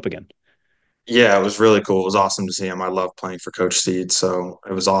guys hooked up again. Yeah, it was really cool. It was awesome to see him. I love playing for Coach Steed, so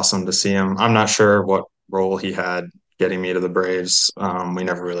it was awesome to see him. I'm not sure what role he had getting me to the Braves. We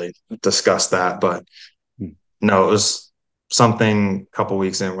never really discussed that, but Hmm. no, it was something a couple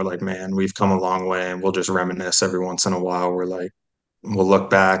weeks in. We're like, man, we've come a long way, and we'll just reminisce every once in a while. We're like, we'll look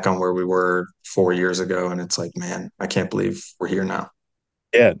back on where we were 4 years ago, and it's like, man, I can't believe we're here now.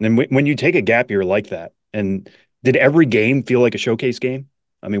 Yeah. And when you take a gap year like that, and did every game feel like a showcase game?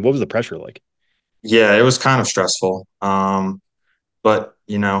 I mean, what was the pressure like? Yeah, it was kind of stressful. But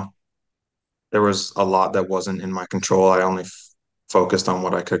there was a lot that wasn't in my control. I only focused on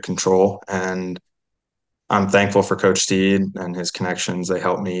what I could control. And I'm thankful for Coach Steed and his connections. They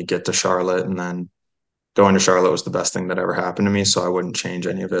helped me get to Charlotte. And then going to Charlotte was the best thing that ever happened to me. So I wouldn't change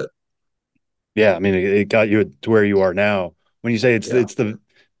any of it. Yeah, I mean, it got you to where you are now. When you say Yeah. it's the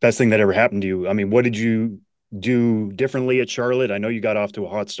best thing that ever happened to you, I mean, what did you do differently at Charlotte? I know you got off to a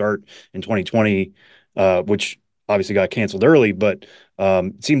hot start in 2020, which obviously got canceled early, but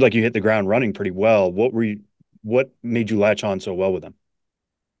it seemed like you hit the ground running pretty well. What made you latch on so well with them?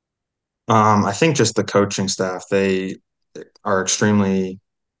 I think just the coaching staff, they are extremely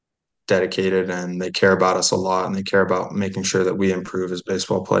dedicated and they care about us a lot and they care about making sure that we improve as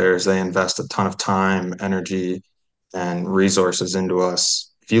baseball players. They invest a ton of time, energy, and resources into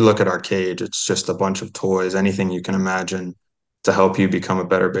us. If you look at our cage, it's just a bunch of toys, anything you can imagine to help you become a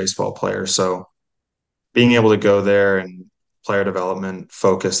better baseball player. So being able to go there and player development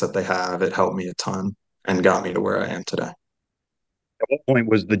focus that they have, it helped me a ton. and got me to where I am today. At what point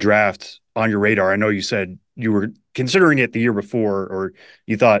was the draft on your radar? I know you said you were considering it the year before, or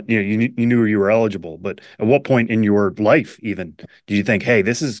you thought you knew you were eligible. But at what point in your life, even, did you think, "Hey,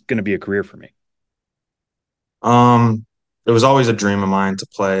 this is going to be a career for me"? It was always a dream of mine to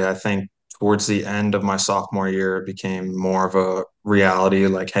play. I think towards the end of my sophomore year, it became more of a reality,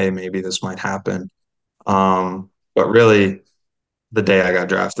 like, hey, maybe this might happen. But really, the day I got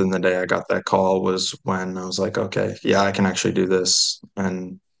drafted and the day I got that call was when I was like, okay, yeah, I can actually do this,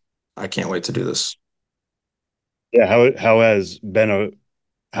 and I can't wait to do this. Yeah, how has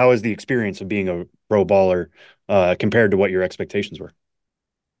the experience of being a pro baller compared to what your expectations were?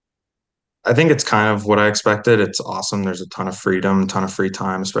 I think it's kind of what I expected. It's awesome. There's a ton of freedom, ton of free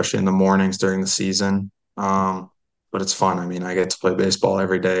time, especially in the mornings during the season. But it's fun. I mean, I get to play baseball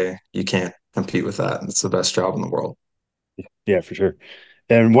every day. You can't compete with that. It's the best job in the world. Yeah, for sure.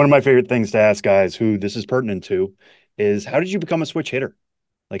 And one of my favorite things to ask guys who this is pertinent to is how did you become a switch hitter?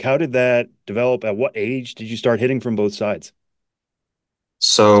 Like, how did that develop? At what age did you start hitting from both sides?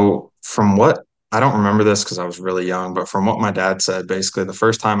 So, from what I don't remember this because I was really young, but from what my dad said, basically the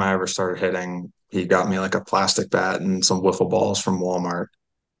first time I ever started hitting, he got me like a plastic bat and some wiffle balls from Walmart.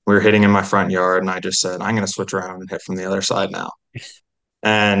 We were hitting in my front yard, and I just said, I'm going to switch around and hit from the other side now.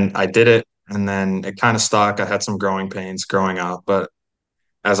 And I did it, and then it kind of stuck. I had some growing pains growing up, but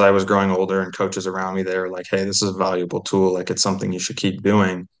as I was growing older and coaches around me, they were like, hey, this is a valuable tool. Like, it's something you should keep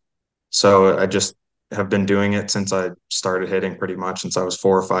doing. So I just have been doing it since I started hitting pretty much since I was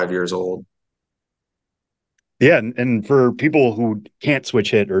 4 or 5 years old. Yeah, and for people who can't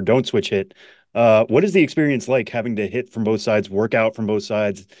switch hit or don't switch hit, what is the experience like having to hit from both sides, work out from both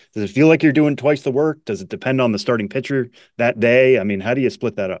sides? Does it feel like you're doing twice the work? Does it depend on the starting pitcher that day? I mean, how do you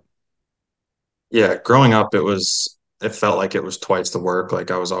split that up? Yeah, growing up, it felt like it was twice the work. Like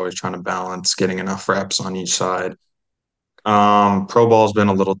I was always trying to balance getting enough reps on each side. Pro ball's been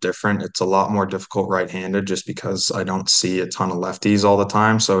a little different. It's a lot more difficult right-handed just because I don't see a ton of lefties all the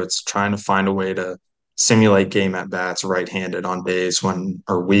time. So it's trying to find a way to simulate game at bats right-handed on days when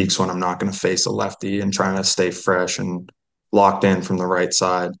or weeks when I'm not going to face a lefty and trying to stay fresh and locked in from the right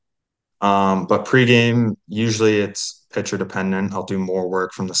side. But pregame, usually it's pitcher dependent. I'll do more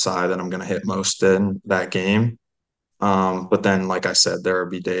work from the side that I'm going to hit most in that game. But then, like I said, there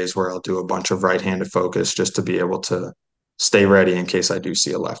will be days where I'll do a bunch of right-handed focus just to be able to stay ready in case I do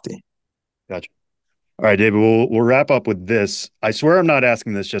see a lefty. Gotcha. All right, David, we'll wrap up with this. I swear I'm not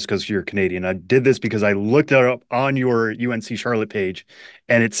asking this just because you're Canadian. I did this because I looked it up on your UNC Charlotte page,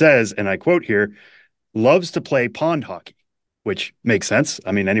 and it says, and I quote here, loves to play pond hockey, which makes sense.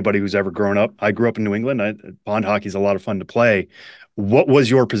 I mean, anybody who's ever grown up, I grew up in New England. Pond hockey is a lot of fun to play. What was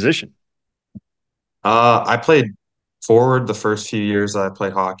your position? I played forward the first few years that I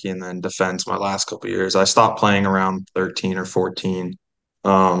played hockey, and then defense my last couple of years. I stopped playing around 13 or 14.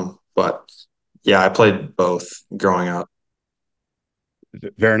 But yeah, I played both growing up.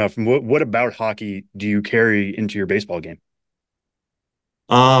 Fair enough. And what about hockey do you carry into your baseball game?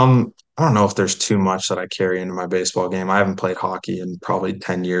 I don't know if there's too much that I carry into my baseball game. I haven't played hockey in probably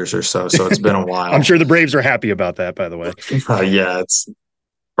 10 years or so, so it's been a I'm while. sure the Braves are happy about that, by the way. Yeah, it's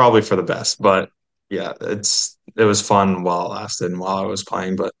probably for the best, but yeah, it was fun while it lasted and while I was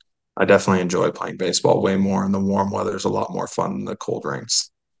playing, but I definitely enjoy playing baseball way more in the warm weather. Is a lot more fun than the cold rinks.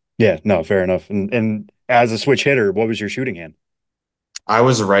 Yeah, no, fair enough. And as a switch hitter, what was your shooting hand? I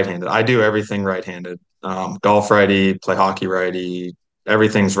was a right-handed. I do everything right-handed. Golf righty, play hockey righty.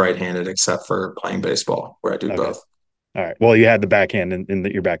 Everything's right-handed except for playing baseball, where I do Okay. both. All right. Well, you had the backhand in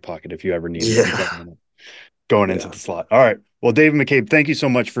your back pocket if you ever needed Yeah, something going into yeah. the slot. All right. Well, David McCabe, thank you so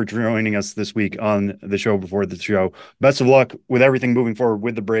much for joining us this week on the show before the show. Best of luck with everything moving forward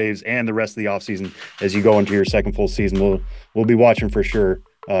with the Braves and the rest of the offseason as you go into your second full season. We'll be watching for sure.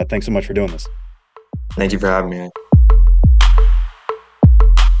 Thanks so much for doing this. Thank you for having me.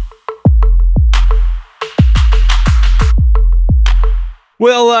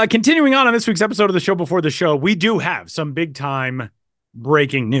 Well, continuing on this week's episode of the show before the show, we do have some big time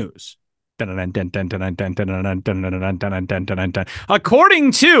breaking news. According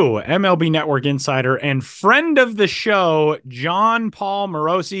to MLB Network insider and friend of the show, John Paul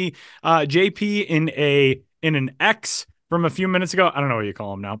Morosi, JP in an X from a few minutes ago. I don't know what you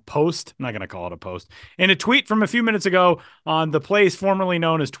call him now. Post. I'm not going to call it a post. In a tweet from a few minutes ago on the place formerly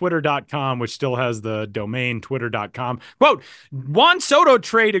known as twitter.com, which still has the domain twitter.com. Quote, Juan Soto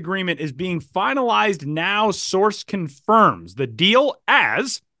trade agreement is being finalized now. Source confirms the deal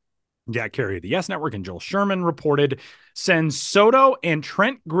as Jack Carey of the Yes Network and Joel Sherman reported sends Soto and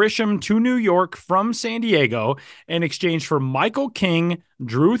Trent Grisham to New York from San Diego in exchange for Michael King,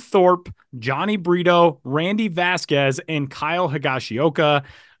 Drew Thorpe, Johnny Brito, Randy Vasquez, and Kyle Higashioka.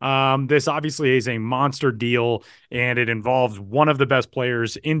 This obviously is a monster deal, and it involves one of the best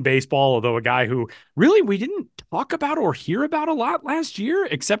players in baseball, although a guy who really we didn't talk about or hear about a lot last year,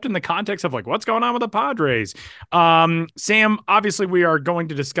 except in the context of like what's going on with the Padres. Sam, obviously we are going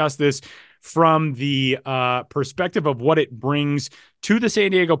to discuss this from the perspective of what it brings to the San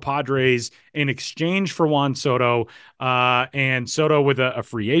Diego Padres in exchange for Juan Soto, and Soto with a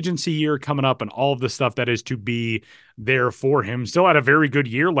free agency year coming up and all of the stuff that is to be there for him. Still had a very good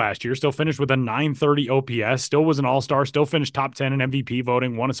year last year, still finished with a 930 OPS, still was an all-star, still finished top 10 in MVP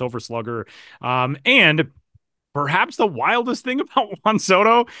voting, won a Silver Slugger. And perhaps the wildest thing about Juan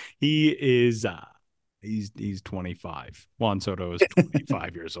Soto, he is he's 25. Juan Soto is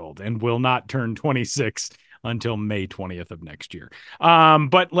 25 years old and will not turn 26 until May 20th of next year.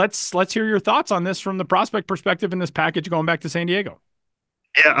 But let's hear your thoughts on this from the prospect perspective in this package going back to San Diego.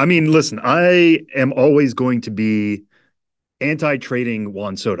 Yeah, I mean, listen, I am always going to be anti-trading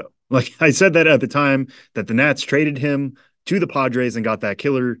Juan Soto. Like I said that at the time that the Nats traded him to the Padres and got that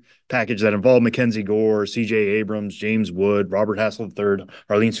killer package that involved Mackenzie Gore, CJ Abrams, James Wood, Robert Hassel III,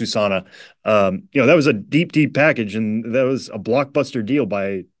 Arlene Susana. That was a deep, deep package, and that was a blockbuster deal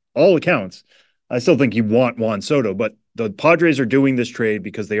by all accounts. I still think you want Juan Soto, but the Padres are doing this trade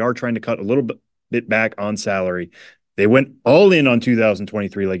because they are trying to cut a little bit back on salary. They went all in on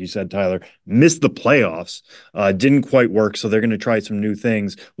 2023, like you said, Tyler, missed the playoffs, didn't quite work. So they're going to try some new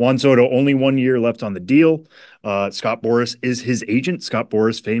things. Juan Soto, only 1 year left on the deal. Scott Boras is his agent. Scott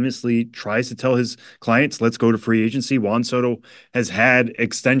Boras famously tries to tell his clients, let's go to free agency. Juan Soto has had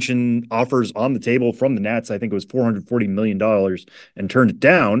extension offers on the table from the Nats. I think it was $440 million and turned it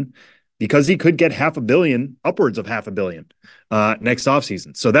down because he could get $500 million, upwards of $500 million next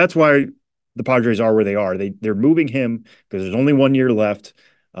offseason. So that's why the Padres are where they are. They're moving him because there's only 1 year left.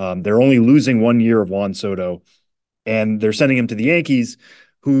 They're only losing 1 year of Juan Soto, and they're sending him to the Yankees,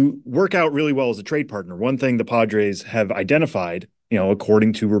 who work out really well as a trade partner. One thing the Padres have identified,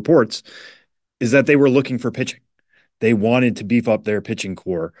 according to reports, is that they were looking for pitching. They wanted to beef up their pitching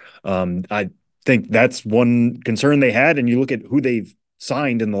core. I think that's one concern they had. And you look at who they've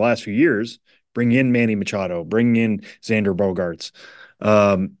signed in the last few years, bring in Manny Machado, bring in Xander Bogaerts.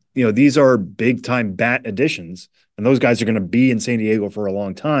 These are big time bat additions, and those guys are going to be in San Diego for a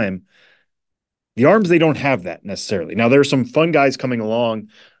long time. The arms, they don't have that necessarily. Now, there are some fun guys coming along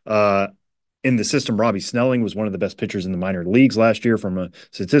in the system. Robbie Snelling was one of the best pitchers in the minor leagues last year from a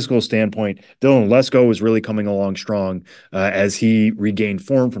statistical standpoint. Dylan Lesko is really coming along strong as he regained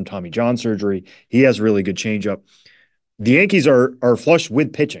form from Tommy John surgery. He has really good changeup. The Yankees are flush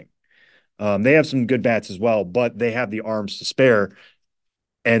with pitching. They have some good bats as well, but they have the arms to spare.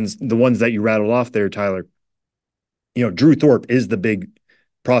 And the ones that you rattled off there, Tyler, Drew Thorpe is the big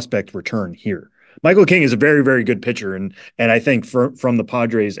prospect return here. Michael King is a very, very good pitcher, and I think from the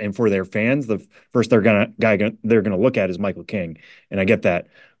Padres and for their fans, the first they're gonna look at is Michael King, and I get that.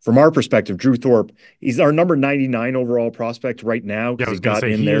 From our perspective, Drew Thorpe, he's our number 99 overall prospect right now because he got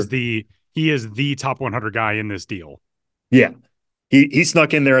in there. He is the top 100 guy in this deal. Yeah, he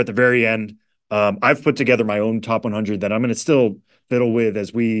snuck in there at the very end. I've put together my own top 100 that I'm going to still fiddle with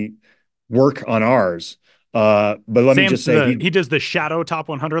as we work on ours. But let me just say he does the shadow top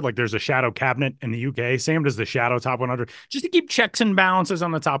 100. Like there's a shadow cabinet in the UK. Sam does the shadow top 100 just to keep checks and balances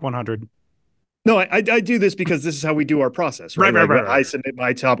on the top 100. No, I do this because this is how we do our process, right? Right. I submit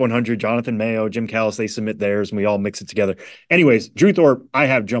my top 100, Jonathan Mayo, Jim Callis, they submit theirs, and we all mix it together. Anyways, Drew Thorpe, I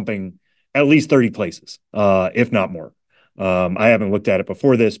have jumping at least 30 places, if not more. I haven't looked at it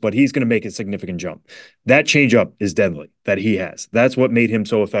before this, but he's going to make a significant jump. That changeup is deadly that he has. That's what made him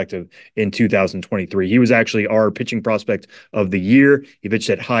so effective in 2023. He was actually our pitching prospect of the year. He pitched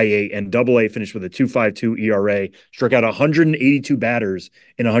at high A and double A, finished with a 2.52 ERA, struck out 182 batters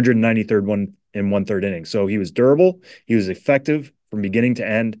in 193rd 1/3 innings. So he was durable. He was effective from beginning to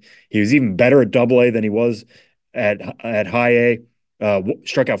end. He was even better at double A than he was at high A.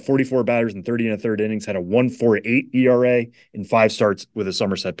 Struck out 44 batters in 30 1/3 innings, had a 1.48 ERA in 5 starts with the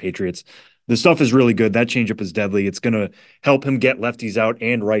Somerset Patriots. The stuff is really good. That changeup is deadly. It's going to help him get lefties out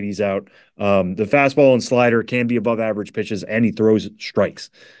and righties out. The fastball and slider can be above average pitches, and he throws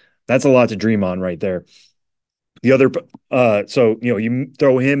strikes. That's a lot to dream on right there. The other, you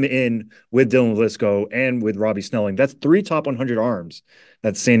throw him in with Dylan Lesko and with Robbie Snelling. That's 3 top 100 arms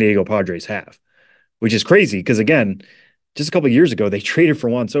that San Diego Padres have, which is crazy because, again, just a couple of years ago, they traded for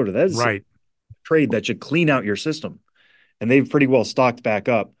Juan Soto. That's right. A trade that should clean out your system. And they've pretty well stocked back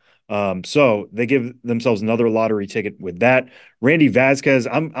up. So they give themselves another lottery ticket with that. Randy Vasquez,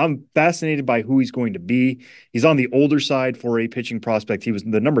 I'm fascinated by who he's going to be. He's on the older side for a pitching prospect. He was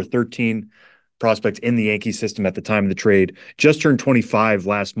the number 13 prospect in the Yankee system at the time of the trade. Just turned 25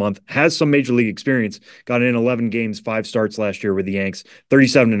 last month. Has some major league experience. Got in 11 games, 5 starts last year with the Yanks.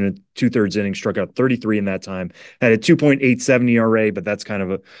 37 and a 2/3 innings. Struck out 33 in that time. Had a 2.87 ERA, but that's kind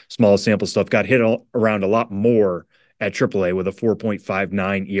of a small sample stuff. Got hit around a lot more at AAA with a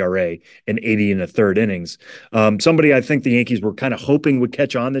 4.59 ERA and 80 and a third innings. Somebody I think the Yankees were kind of hoping would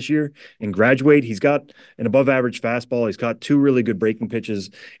catch on this year and graduate. He's got an above average fastball. He's got 2 really good breaking pitches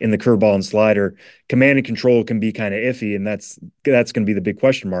in the curveball and slider. Command and control can be kind of iffy, and that's going to be the big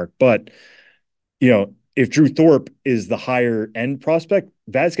question mark. But if Drew Thorpe is the higher end prospect,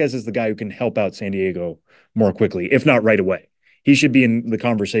 Vasquez is the guy who can help out San Diego more quickly, if not right away. He should be in the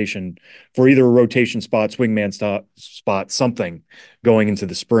conversation for either a rotation spot, swingman spot, something going into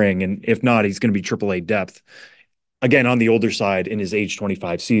the spring. And if not, he's going to be AAA depth. Again, on the older side in his age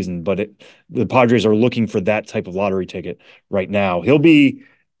 25 season, but the Padres are looking for that type of lottery ticket right now. He'll be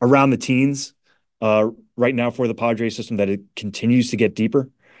around the teens right now for the Padres system that it continues to get deeper.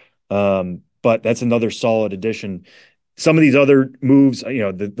 But that's another solid addition. Some of these other moves,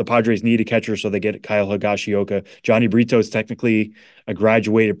 the Padres need a catcher, so they get Kyle Higashioka. Johnny Brito is technically a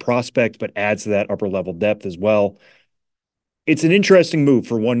graduated prospect, but adds to that upper level depth as well. It's an interesting move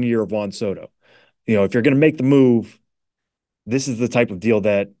for 1 year of Juan Soto. If you're going to make the move, this is the type of deal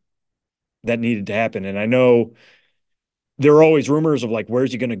that needed to happen. And I know there are always rumors of like,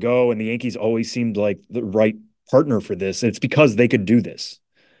 where's he going to go? And the Yankees always seemed like the right partner for this. It's because they could do this.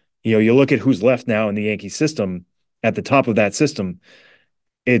 You look at who's left now in the Yankee system. At the top of that system,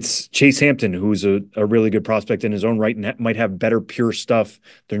 it's Chase Hampton, who's a really good prospect in his own right and might have better pure stuff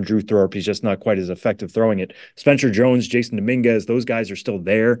than Drew Thorpe. He's just not quite as effective throwing it. Spencer Jones, Jason Dominguez, those guys are still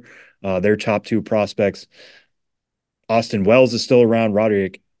there. They're top 2 prospects. Austin Wells is still around.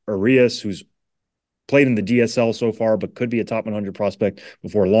 Roderick Arias, who's played in the DSL so far, but could be a top 100 prospect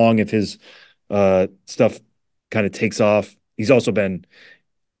before long if his stuff kind of takes off. He's also been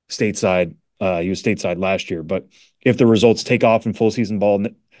stateside. He was stateside last year, but if the results take off in full season ball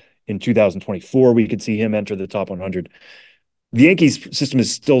in 2024, we could see him enter the top 100. The Yankees system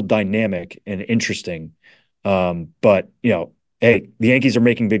is still dynamic and interesting. But hey, the Yankees are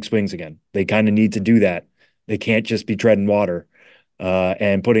making big swings again. They kind of need to do that. They can't just be treading water.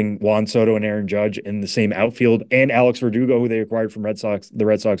 And putting Juan Soto and Aaron Judge in the same outfield and Alex Verdugo, who they acquired from the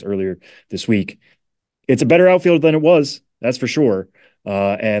Red Sox earlier this week. It's a better outfield than it was, that's for sure.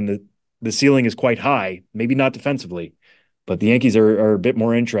 And the ceiling is quite high, maybe not defensively, but the Yankees are a bit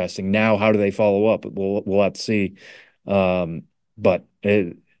more interesting. Now, how do they follow up? We'll have to see. But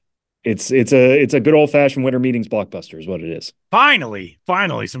it's a good old fashioned winter meetings blockbuster is what it is. Finally,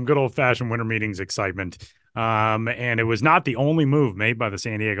 some good old fashioned winter meetings excitement. And it was not the only move made by the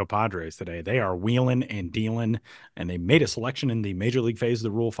San Diego Padres today. They are wheeling and dealing, and they made a selection in the Major League phase of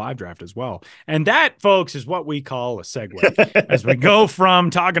the Rule 5 draft as well. And that, folks, is what we call a segue as we go from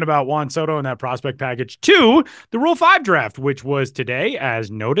talking about Juan Soto and that prospect package to the Rule 5 draft, which was today,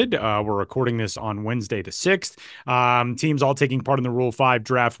 as noted. We're recording this on Wednesday the 6th. Teams all taking part in the Rule 5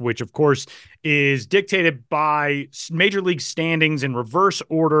 draft, which, of course, is dictated by Major League standings in reverse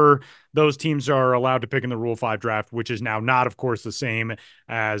order. Those teams are allowed to pick in the Rule 5 draft, which is now not, of course, the same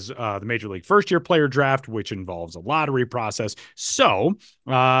as the Major League first-year player draft, which involves a lottery process. So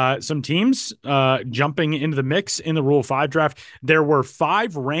some teams jumping into the mix in the Rule 5 draft. There were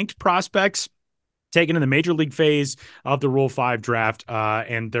 5 ranked prospects taken in the Major League phase of the Rule 5 draft.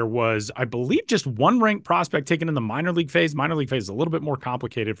 And there was, I believe, just 1 ranked prospect taken in the minor league phase. Minor league phase is a little bit more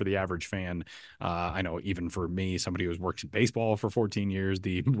complicated for the average fan. I know even for me, somebody who's worked in baseball for 14 years,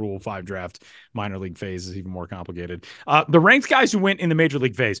 the Rule 5 draft minor league phase is even more complicated. The ranked guys who went in the Major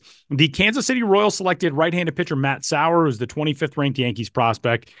League phase, the Kansas City Royals selected right-handed pitcher Matt Sauer, who's the 25th ranked Yankees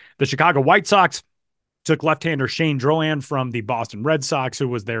prospect. The Chicago White Sox took left-hander Shane Drohan from the Boston Red Sox, who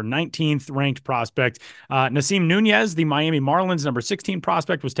was their 19th ranked prospect. Nasim Nunez, the Miami Marlins number 16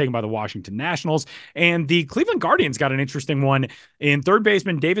 prospect, was taken by the Washington Nationals. And the Cleveland Guardians got an interesting one in third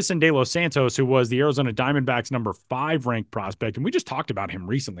baseman Davison De Los Santos, who was the Arizona Diamondbacks number 5 ranked prospect. And we just talked about him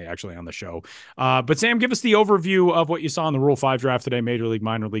recently, actually, on the show. But Sam, give us the overview of what you saw in the Rule 5 draft today, Major League,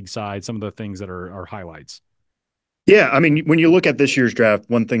 minor league side, some of the things that are highlights. Yeah, I mean, when you look at this year's draft,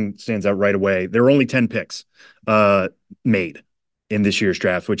 one thing stands out right away. There were only 10 picks made in this year's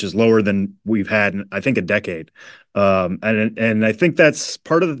draft, which is lower than we've had in, I think, a decade. And I think that's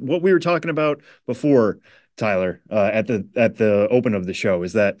part of what we were talking about before, Tyler, at the open of the show,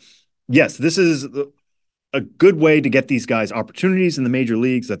 is that, yes, this is a good way to get these guys opportunities in the major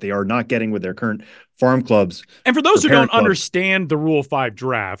leagues that they are not getting with their current farm clubs And for or those who don't parent clubs. understand the Rule 5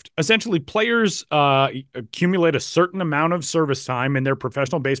 draft, essentially players accumulate a certain amount of service time in their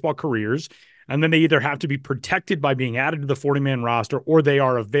professional baseball careers, and then they either have to be protected by being added to the 40-man roster or they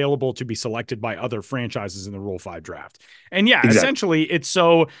are available to be selected by other franchises in the Rule 5 draft. And yeah, Exactly. essentially it's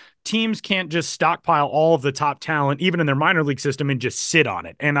so teams can't just stockpile all of the top talent, even in their minor league system, and just sit on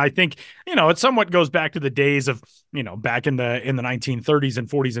it. And I think, it somewhat goes back to the days of, back in the 1930s and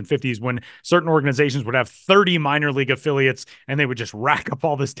 40s and 50s when certain organizations would have 30 minor league affiliates and they would just rack up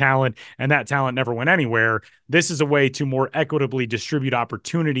all this talent and that talent never went anywhere. This is a way to more equitably distribute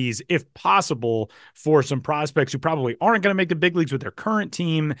opportunities, if possible, for some prospects who probably aren't going to make the big leagues with their current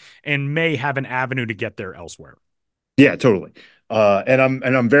team and may have an avenue to get there elsewhere. Yeah, totally. And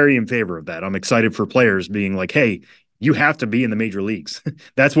I'm very in favor of that. I'm excited for players being like, hey, you have to be in the major leads.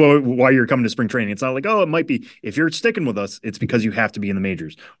 That's why you're coming to spring training. It's not like, oh, it might be if you're sticking with us, it's because you have to be in the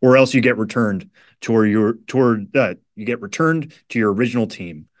majors, or else you get returned you get returned to your original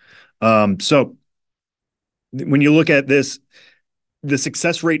team. So when you look at this, the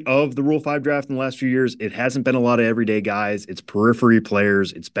success rate of the Rule 5 draft in the last few years, it hasn't been a lot of everyday guys. It's periphery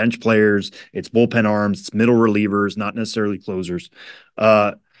players, it's bench players, it's bullpen arms, it's middle relievers, not necessarily closers.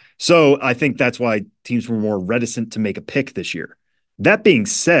 So I think that's why teams were more reticent to make a pick this year. That being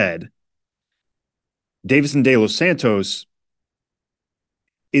said, Davison De Los Santos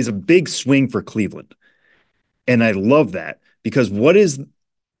is a big swing for Cleveland. And I love that because what is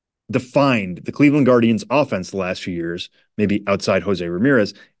defined the Cleveland Guardians offense the last few years, maybe outside Jose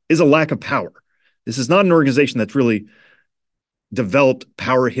Ramirez, is a lack of power. This is not an organization that's really developed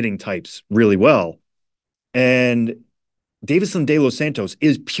power hitting types really well. And Davison De Los Santos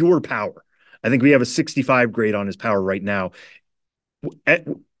is pure power. I think we have a 65 grade on his power right now.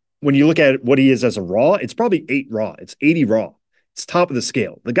 When you look at what he is as a raw, it's probably 8 raw. It's 80 raw. It's top of the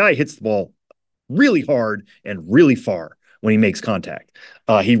scale. The guy hits the ball really hard and really far when he makes contact.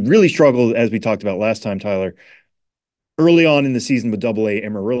 He really struggled, as we talked about last time, Tyler, early on in the season with Double-A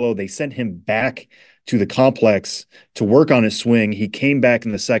Amarillo. They sent him back to the complex to work on his swing. He came back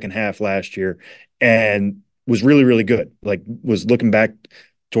in the second half last year and was really, really good. Like, was looking back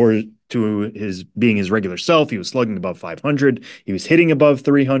to his being his regular self. He was slugging above 500. He was hitting above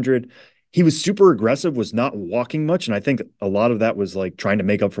 300. He was super aggressive, was not walking much. And I think a lot of that was like trying to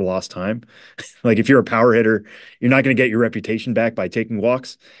make up for lost time. Like if you're a power hitter, you're not going to get your reputation back by taking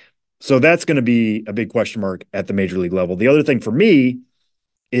walks. So that's going to be a big question mark at the major league level. The other thing for me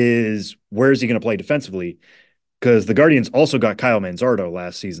is where is he going to play defensively? Because the Guardians also got Kyle Manzardo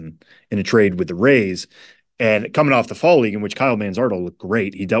last season in a trade with the Rays. And coming off the fall league, in which Kyle Manzardo looked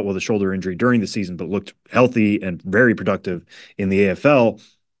great, he dealt with a shoulder injury during the season, but looked healthy and very productive in the AFL.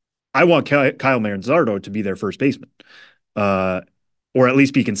 I want Kyle Manzardo to be their first baseman, or at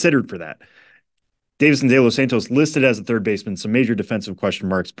least be considered for that. Davison De Los Santos listed as a third baseman, some major defensive question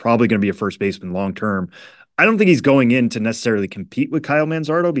marks, probably going to be a first baseman long term. I don't think he's going in to necessarily compete with Kyle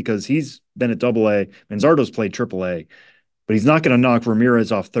Manzardo because he's been at Double-A. Manzardo's played Triple-A, but he's not going to knock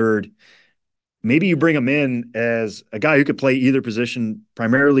Ramirez off third. Maybe you bring him in as a guy who could play either position,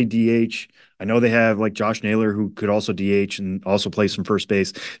 primarily DH. I know they have like Josh Naylor, who could also DH and also play some first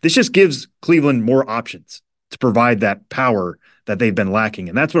base. This just gives Cleveland more options to provide that power that they've been lacking.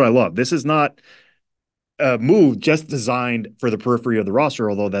 And that's what I love. This is not a move just designed for the periphery of the roster,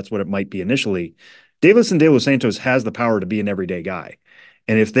 although that's what it might be initially. Davison De Los Santos has the power to be an everyday guy.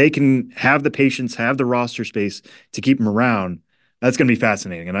 And if they can have the patience, have the roster space to keep him around, that's going to be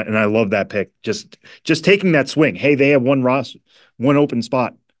fascinating. And I love that pick. Just taking that swing. Hey, they have one open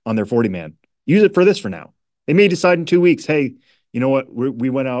spot on their 40 man. Use it for this for now. They may decide in 2 weeks, hey, you know what?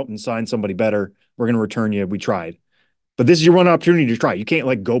 We went out and signed somebody better. We're going to return you. We tried. But this is your one opportunity to try. You can't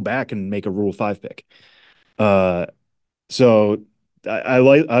like go back and make a Rule 5 pick. So I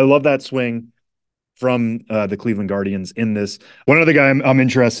love that swing from the Cleveland Guardians in this. One other guy I'm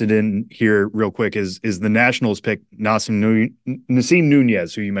interested in here real quick is the Nationals pick, Nasim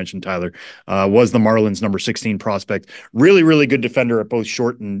Nunez, who you mentioned, Tyler, was the Marlins number 16 prospect. Really, really good defender at both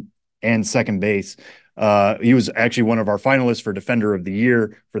short and second base. He was actually one of our finalists for Defender of the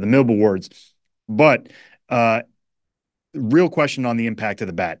Year for the Milb Awards. But real question on the impact of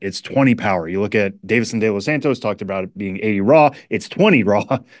the bat. It's 20 power. You look at Davison De Los Santos, talked about it being 80 raw. It's 20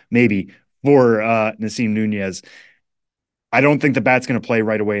 raw, maybe, for Nasim Nunez. I don't think the bat's going to play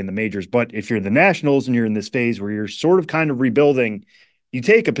right away in the majors, but if you're the Nationals and you're in this phase where you're sort of kind of rebuilding, you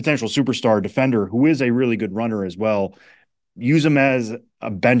take a potential superstar defender who is a really good runner as well. use him as a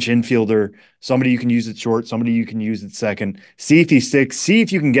bench infielder, somebody you can use at short, somebody you can use at second. See if he sticks. See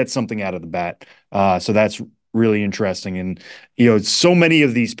if you can get something out of the bat. So that's really interesting. And so many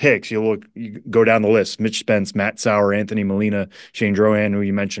of these picks. You go down the list: Mitch Spence, Matt Sauer, Anthony Molina, Shane Drohan, who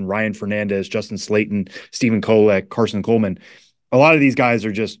you mentioned, Ryan Fernandez, Justin Slayton, Stephen Kolek, Carson Coleman. A lot of these guys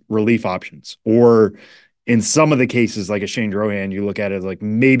are just relief options, or in some of the cases, like a Shane Drohan, you look at it like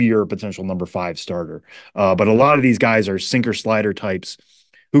maybe you're a potential number 5 starter. But a lot of these guys are sinker slider types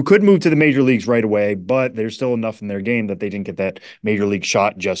who could move to the major leagues right away, but there's still enough in their game that they didn't get that major league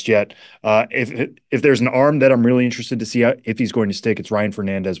shot just yet. If there's an arm that I'm really interested to see if he's going to stick, it's Ryan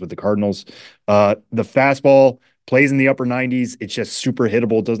Fernandez with the Cardinals. The fastball plays in the upper 90s. It's just super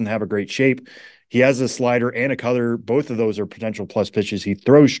hittable, doesn't have a great shape. He has a slider and a cutter. Both of those are potential plus pitches. He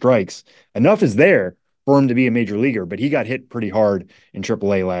throws strikes. Enough is there for him to be a major leaguer, but he got hit pretty hard in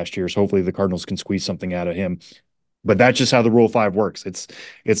AAA last year. So hopefully the Cardinals can squeeze something out of him. But that's just how the Rule 5 works.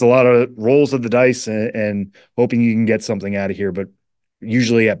 It's a lot of rolls of the dice and hoping you can get something out of here. But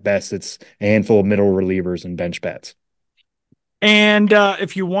usually at best, it's a handful of middle relievers and bench bats. And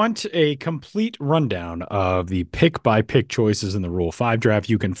if you want a complete rundown of the pick-by-pick choices in the Rule 5 draft,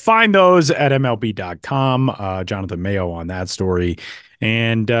 you can find those at MLB.com. Jonathan Mayo on that story.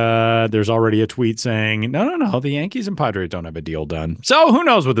 And there's already a tweet saying, no, the Yankees and Padres don't have a deal done. So who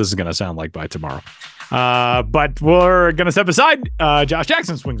knows what this is going to sound like by tomorrow. But we're going to step aside. Josh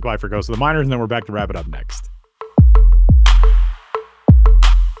Jackson swings by for Ghost of the Minors, and then we're back to wrap it up next.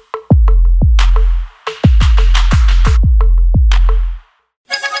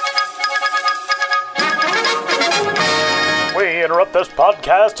 We interrupt this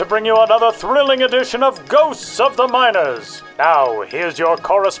podcast to bring you another thrilling edition of Ghosts of the Minors. Now, here's your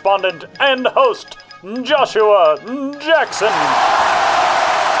correspondent and host, Joshua Jackson.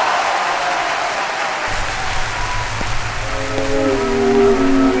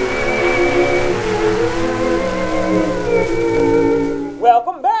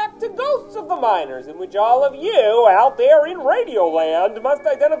 Welcome back to Ghosts of the Minors, in which all of you out there in Radioland must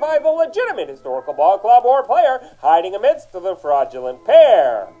identify the legitimate historical ball club or player hiding amidst the fraudulent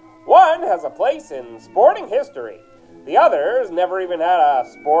pair. One has a place in sporting history. The other's never even had a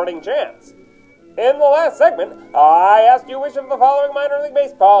sporting chance. In the last segment, I asked you which of the following minor league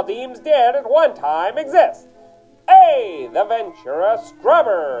baseball teams did at one time exist. A. The Ventura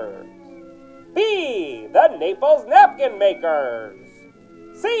Scrubbers. B. The Naples Napkin Makers.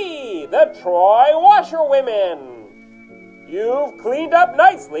 C. The Troy Washerwomen. You've cleaned up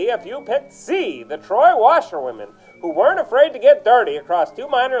nicely if you picked C. The Troy Washerwomen, who weren't afraid to get dirty across 2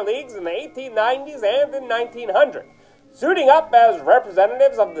 minor leagues in the 1890s and in 1900. Suiting up as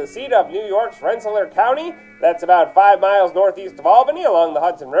representatives of the seat of New York's Rensselaer County, that's about 5 miles northeast of Albany along the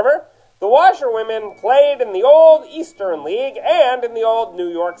Hudson River, the Washerwomen played in the old Eastern League and in the old New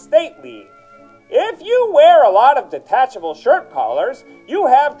York State League. If you wear a lot of detachable shirt collars, you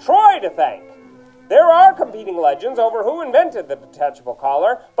have Troy to thank. There are competing legends over who invented the detachable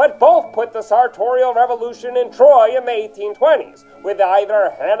collar, but both put the sartorial revolution in Troy in the 1820s, with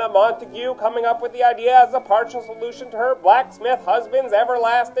either Hannah Montague coming up with the idea as a partial solution to her blacksmith husband's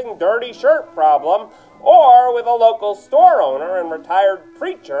everlasting dirty shirt problem, or with a local store owner and retired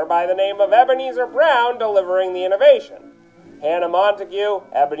preacher by the name of Ebenezer Brown delivering the innovation. Hannah Montague,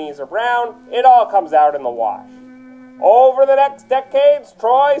 Ebenezer Brown, it all comes out in the wash. Over the next decades,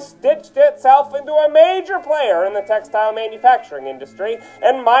 Troy stitched itself into a major player in the textile manufacturing industry,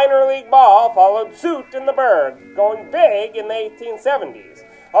 and minor league ball followed suit in the Burgh, going big in the 1870s.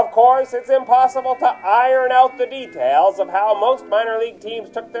 Of course, it's impossible to iron out the details of how most minor league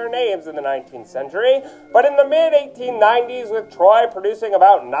teams took their names in the 19th century, but in the mid-1890s, with Troy producing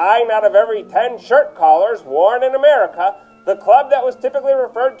about 9 out of every 10 shirt collars worn in America, the club that was typically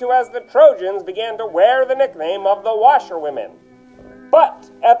referred to as the Trojans began to wear the nickname of the Washerwomen. But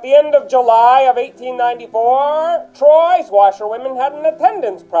at the end of July of 1894, Troy's Washerwomen had an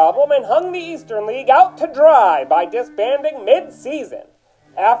attendance problem and hung the Eastern League out to dry by disbanding mid-season.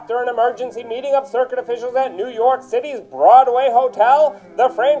 After an emergency meeting of circuit officials at New York City's Broadway Hotel, the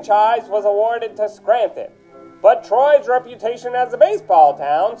franchise was awarded to Scranton. But Troy's reputation as a baseball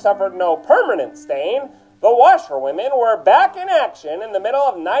town suffered no permanent stain. The Washerwomen were back in action in the middle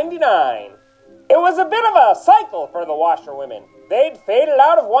of '99. It was a bit of a cycle for the Washerwomen. They'd faded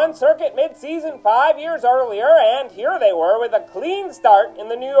out of one circuit mid-season 5 years earlier, and here they were with a clean start in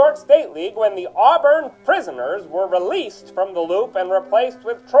the New York State League when the Auburn Prisoners were released from the loop and replaced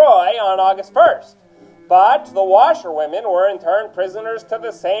with Troy on August 1st. But the Washerwomen were in turn prisoners to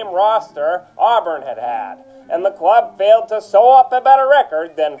the same roster Auburn had, and the club failed to sew up a better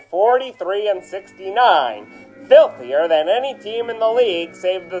record than 43-69, filthier than any team in the league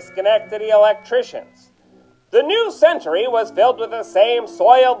save the Schenectady Electricians. The new century was filled with the same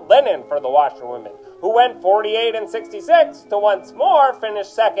soiled linen for the washerwomen, who went 48-66 to once more finish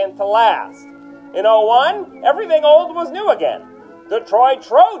second to last. In 01, everything old was new again. The Troy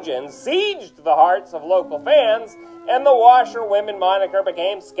Trojans sieged the hearts of local fans, and the washerwomen moniker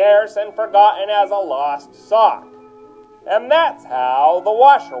became scarce and forgotten as a lost sock. And that's how the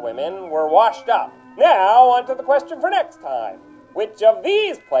washerwomen were washed up. Now, on to the question for next time. Which of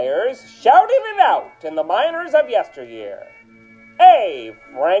these players shouted it out in the minors of yesteryear? A.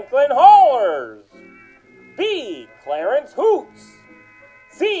 Franklin Haulers. B. Clarence Hoots.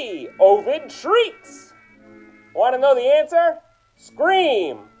 C. Ovid Shrieks. Want to know the answer?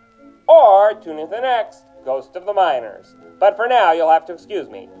 Scream. Or tune in to the next Ghost of the Miners. But for now, you'll have to excuse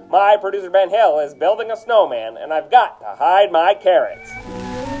me. My producer Ben Hill is building a snowman, and I've got to hide my carrots.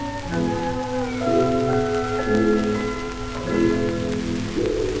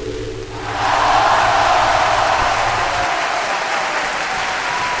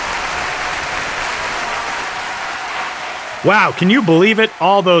 Wow, can you believe it?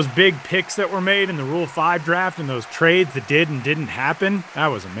 All those big picks that were made in the Rule 5 draft and those trades that did and didn't happen. That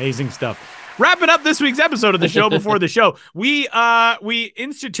was amazing stuff. Wrapping up this week's episode of the show before the show, we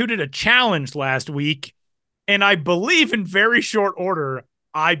instituted a challenge last week, and I believe in very short order,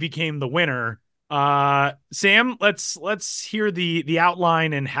 I became the winner. Sam, let's hear the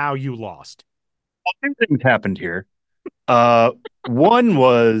outline and how you lost. Two things happened here. One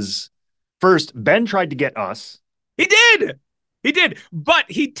was, first, Ben tried to get us. He did. But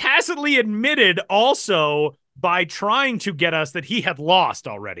he tacitly admitted also by trying to get us that he had lost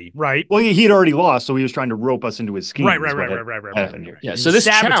already, right? Well, he had already lost, so he was trying to rope us into his scheme. Right. Yeah, so this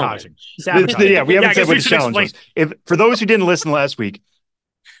sabotaging. Yeah, we haven't said what the challenge was. For those who didn't listen last week,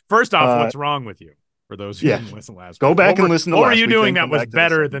 first off, what's wrong with you? For those who didn't listen last week, go back and listen to last week. What were you doing that was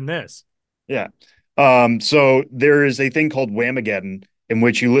better than this? Yeah. So there is a thing called Whamageddon, in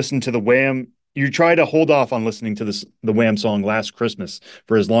which you listen to the Wham. You try to hold off on listening to the Wham song Last Christmas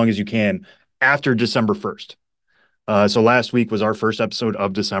for as long as you can after December 1st. So last week was our first episode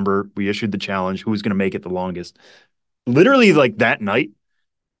of December. We issued the challenge. Who's going to make it the longest? Literally, like that night,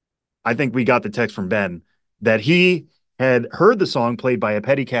 I think we got the text from Ben that he had heard the song played by a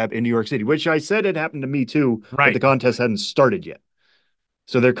pedicab in New York City, which I said had happened to me too, but the contest hadn't started yet.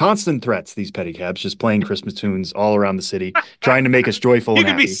 So they're constant threats, these pedicabs, just playing Christmas tunes all around the city, trying to make us joyful and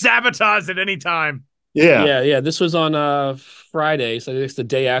happy. You could be sabotaged at any time. Yeah. This was on Friday, so it's the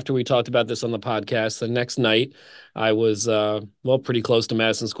day after we talked about this on the podcast. The next night, I was pretty close to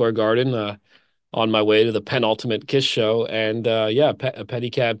Madison Square Garden, on my way to the penultimate Kiss show, and a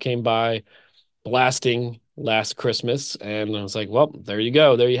pedicab came by, blasting Last Christmas, and I was like, well, there you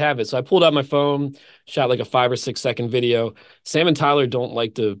go, there you have it. So I pulled out my phone, shot like a 5 or 6 second video. Sam and Tyler don't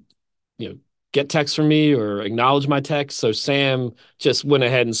like to, get texts from me or acknowledge my text, so Sam just went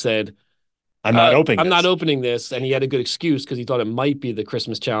ahead and said, I'm not opening this. And he had a good excuse because he thought it might be the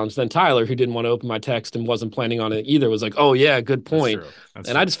Christmas challenge. Then Tyler, who didn't want to open my text and wasn't planning on it either, was like, oh, yeah, good point. That's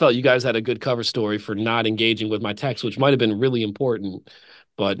true. I just felt you guys had a good cover story for not engaging with my text, which might have been really important.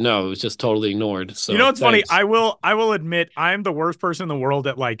 But no, it was just totally ignored. So what's funny? I will admit I'm the worst person in the world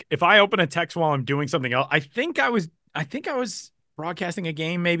at, like, if I open a text while I'm doing something else. I think I was broadcasting a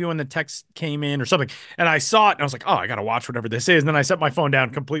game maybe when the text came in or something, and I saw it and I was like, oh, I gotta watch whatever this is, and then I set my phone down,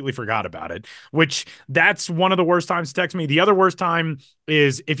 completely forgot about it, which that's one of the worst times to text me. The other worst time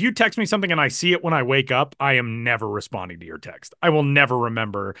is if you text me something and I see it when I wake up, I am never responding to your text. I will never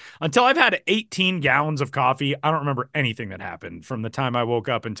remember until I've had 18 gallons of coffee. I don't remember anything that happened from the time I woke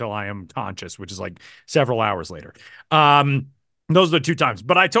up until I am conscious, which is like several hours later. Those are the two times,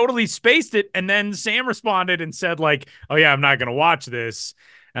 but I totally spaced it. And then Sam responded and said, like, oh yeah, I'm not going to watch this.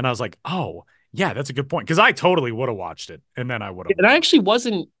 And I was like, oh yeah, that's a good point. Cause I totally would have watched it. And then I would have. And I actually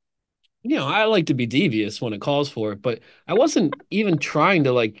wasn't, I like to be devious when it calls for it, but I wasn't even trying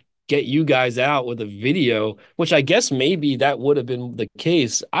to like get you guys out with a video, which I guess maybe that would have been the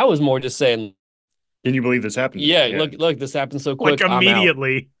case. I was more just saying, can you believe this happened? Yeah. Look, this happened so quick. Like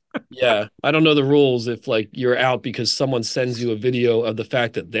immediately. Yeah, I don't know the rules if like you're out because someone sends you a video of the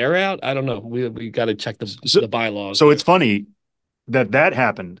fact that they're out. I don't know. We got to check the bylaws. So it's funny that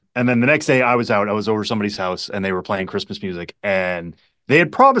happened, and then the next day I was out. I was over somebody's house, and they were playing Christmas music, and they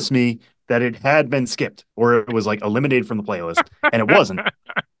had promised me that it had been skipped or it was like eliminated from the playlist, and it wasn't.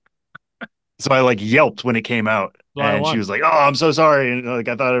 So I like yelped when it came out, and she was like, "Oh, I'm so sorry," and like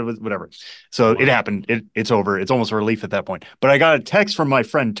I thought it was whatever. So it happened. It's over. It's almost a relief at that point. But I got a text from my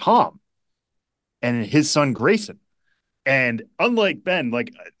friend Tom, and his son Grayson, And unlike Ben,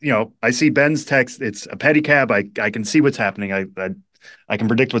 like, I see Ben's text. It's a pedicab. I can see what's happening. I can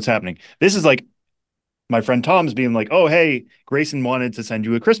predict what's happening. This is like my friend Tom's being like, "Oh, hey, Grayson wanted to send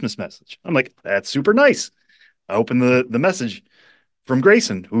you a Christmas message." I'm like, "That's super nice." I open the message from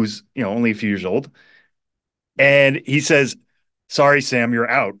Grayson, who's only a few years old, and he says, "Sorry, Sam, you're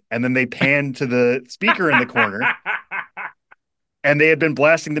out." And then they pan to the speaker in the corner, and they had been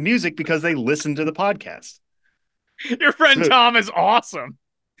blasting the music because they listened to the podcast. Your friend So, Tom is awesome.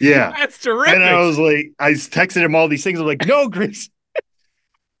 yeah. That's terrific. And I was like, I texted him all these things. I'm like, "No, Grace,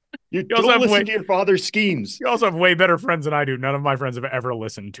 you don't listen to your father's schemes." You also have way better friends than I do. None of my friends have ever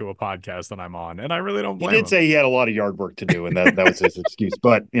listened to a podcast that I'm on, and I really don't blame He did him. say he had a lot of yard work to do, and that was his excuse.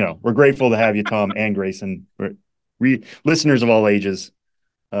 But we're grateful to have you, Tom and Grayson. We listeners of all ages.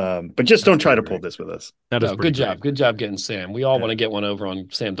 But just don't try to pull this with us. That is good job. Good job getting Sam. We all want to get one over on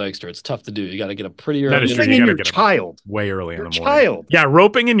Sam Dykstra. It's tough to do. You got to get up pretty early. That is true. You gotta get child way early in the morning. Child. Yeah,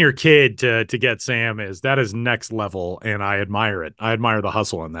 roping in your kid to get Sam is next level, and I admire it. I admire the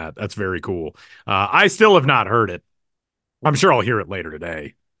hustle in that. That's very cool. I still have not heard it. I'm sure I'll hear it later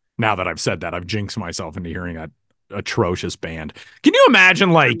today. Now that I've said that, I've jinxed myself into hearing that atrocious band. Can you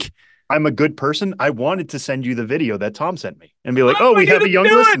imagine, like, I'm a good person. I wanted to send you the video that Tom sent me and be like, "Oh, we have a young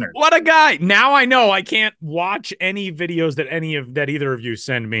listener." What a guy. Now I know I can't watch any videos that either of you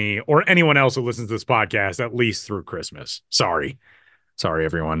send me or anyone else who listens to this podcast at least through Christmas. Sorry,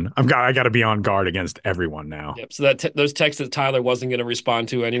 everyone. I got to be on guard against everyone now. Yep. So those texts that Tyler wasn't going to respond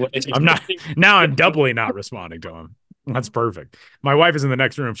to anyway. I'm doubly not responding to him. That's perfect. My wife is in the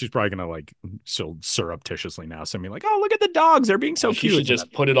next room. She's probably gonna she'll surreptitiously now send me like, "Oh, look at the dogs. They're being so cute." She should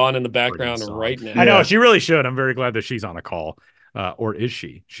just put it on in the background right now. I know she really should. I'm very glad that she's on a call. Or is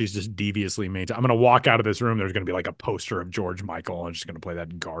she? She's just deviously maintained. I'm gonna walk out of this room. There's gonna be like a poster of George Michael, and she's gonna play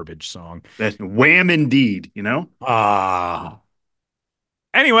that garbage song. That's wham indeed.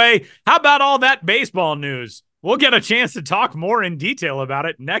 Anyway, how about all that baseball news? We'll get a chance to talk more in detail about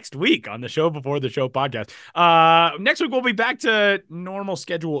it next week on the Show Before the Show podcast. Next week, we'll be back to normal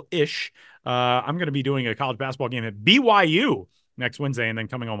schedule-ish. I'm going to be doing a college basketball game at BYU next Wednesday and then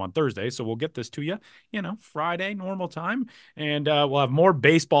coming home on Thursday. So we'll get this to you, Friday, normal time. And we'll have more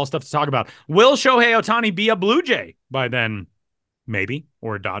baseball stuff to talk about. Will Shohei Ohtani be a Blue Jay by then? Maybe.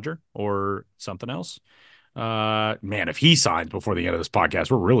 Or a Dodger or something else. Man, if he signs before the end of this podcast,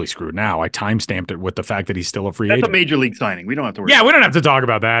 we're really screwed now. I timestamped it with the fact that he's still a free agent. That's a major league signing. We don't have to worry. Yeah, we don't have to talk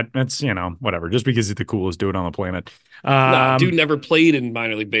about that. That's, whatever. Just because he's the coolest dude on the planet. No, dude never played in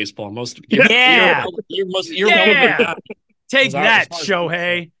minor league baseball. Take that,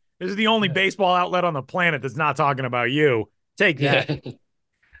 Shohei. This is the only baseball outlet on the planet that's not talking about you. Take that. Yeah.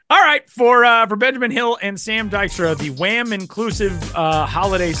 All right, for Benjamin Hill and Sam Dykstra, the Wham inclusive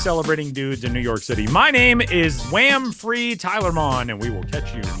holiday celebrating dudes in New York City. My name is Wham Free Tyler Mon, and we will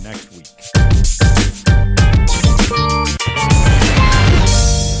catch you next week.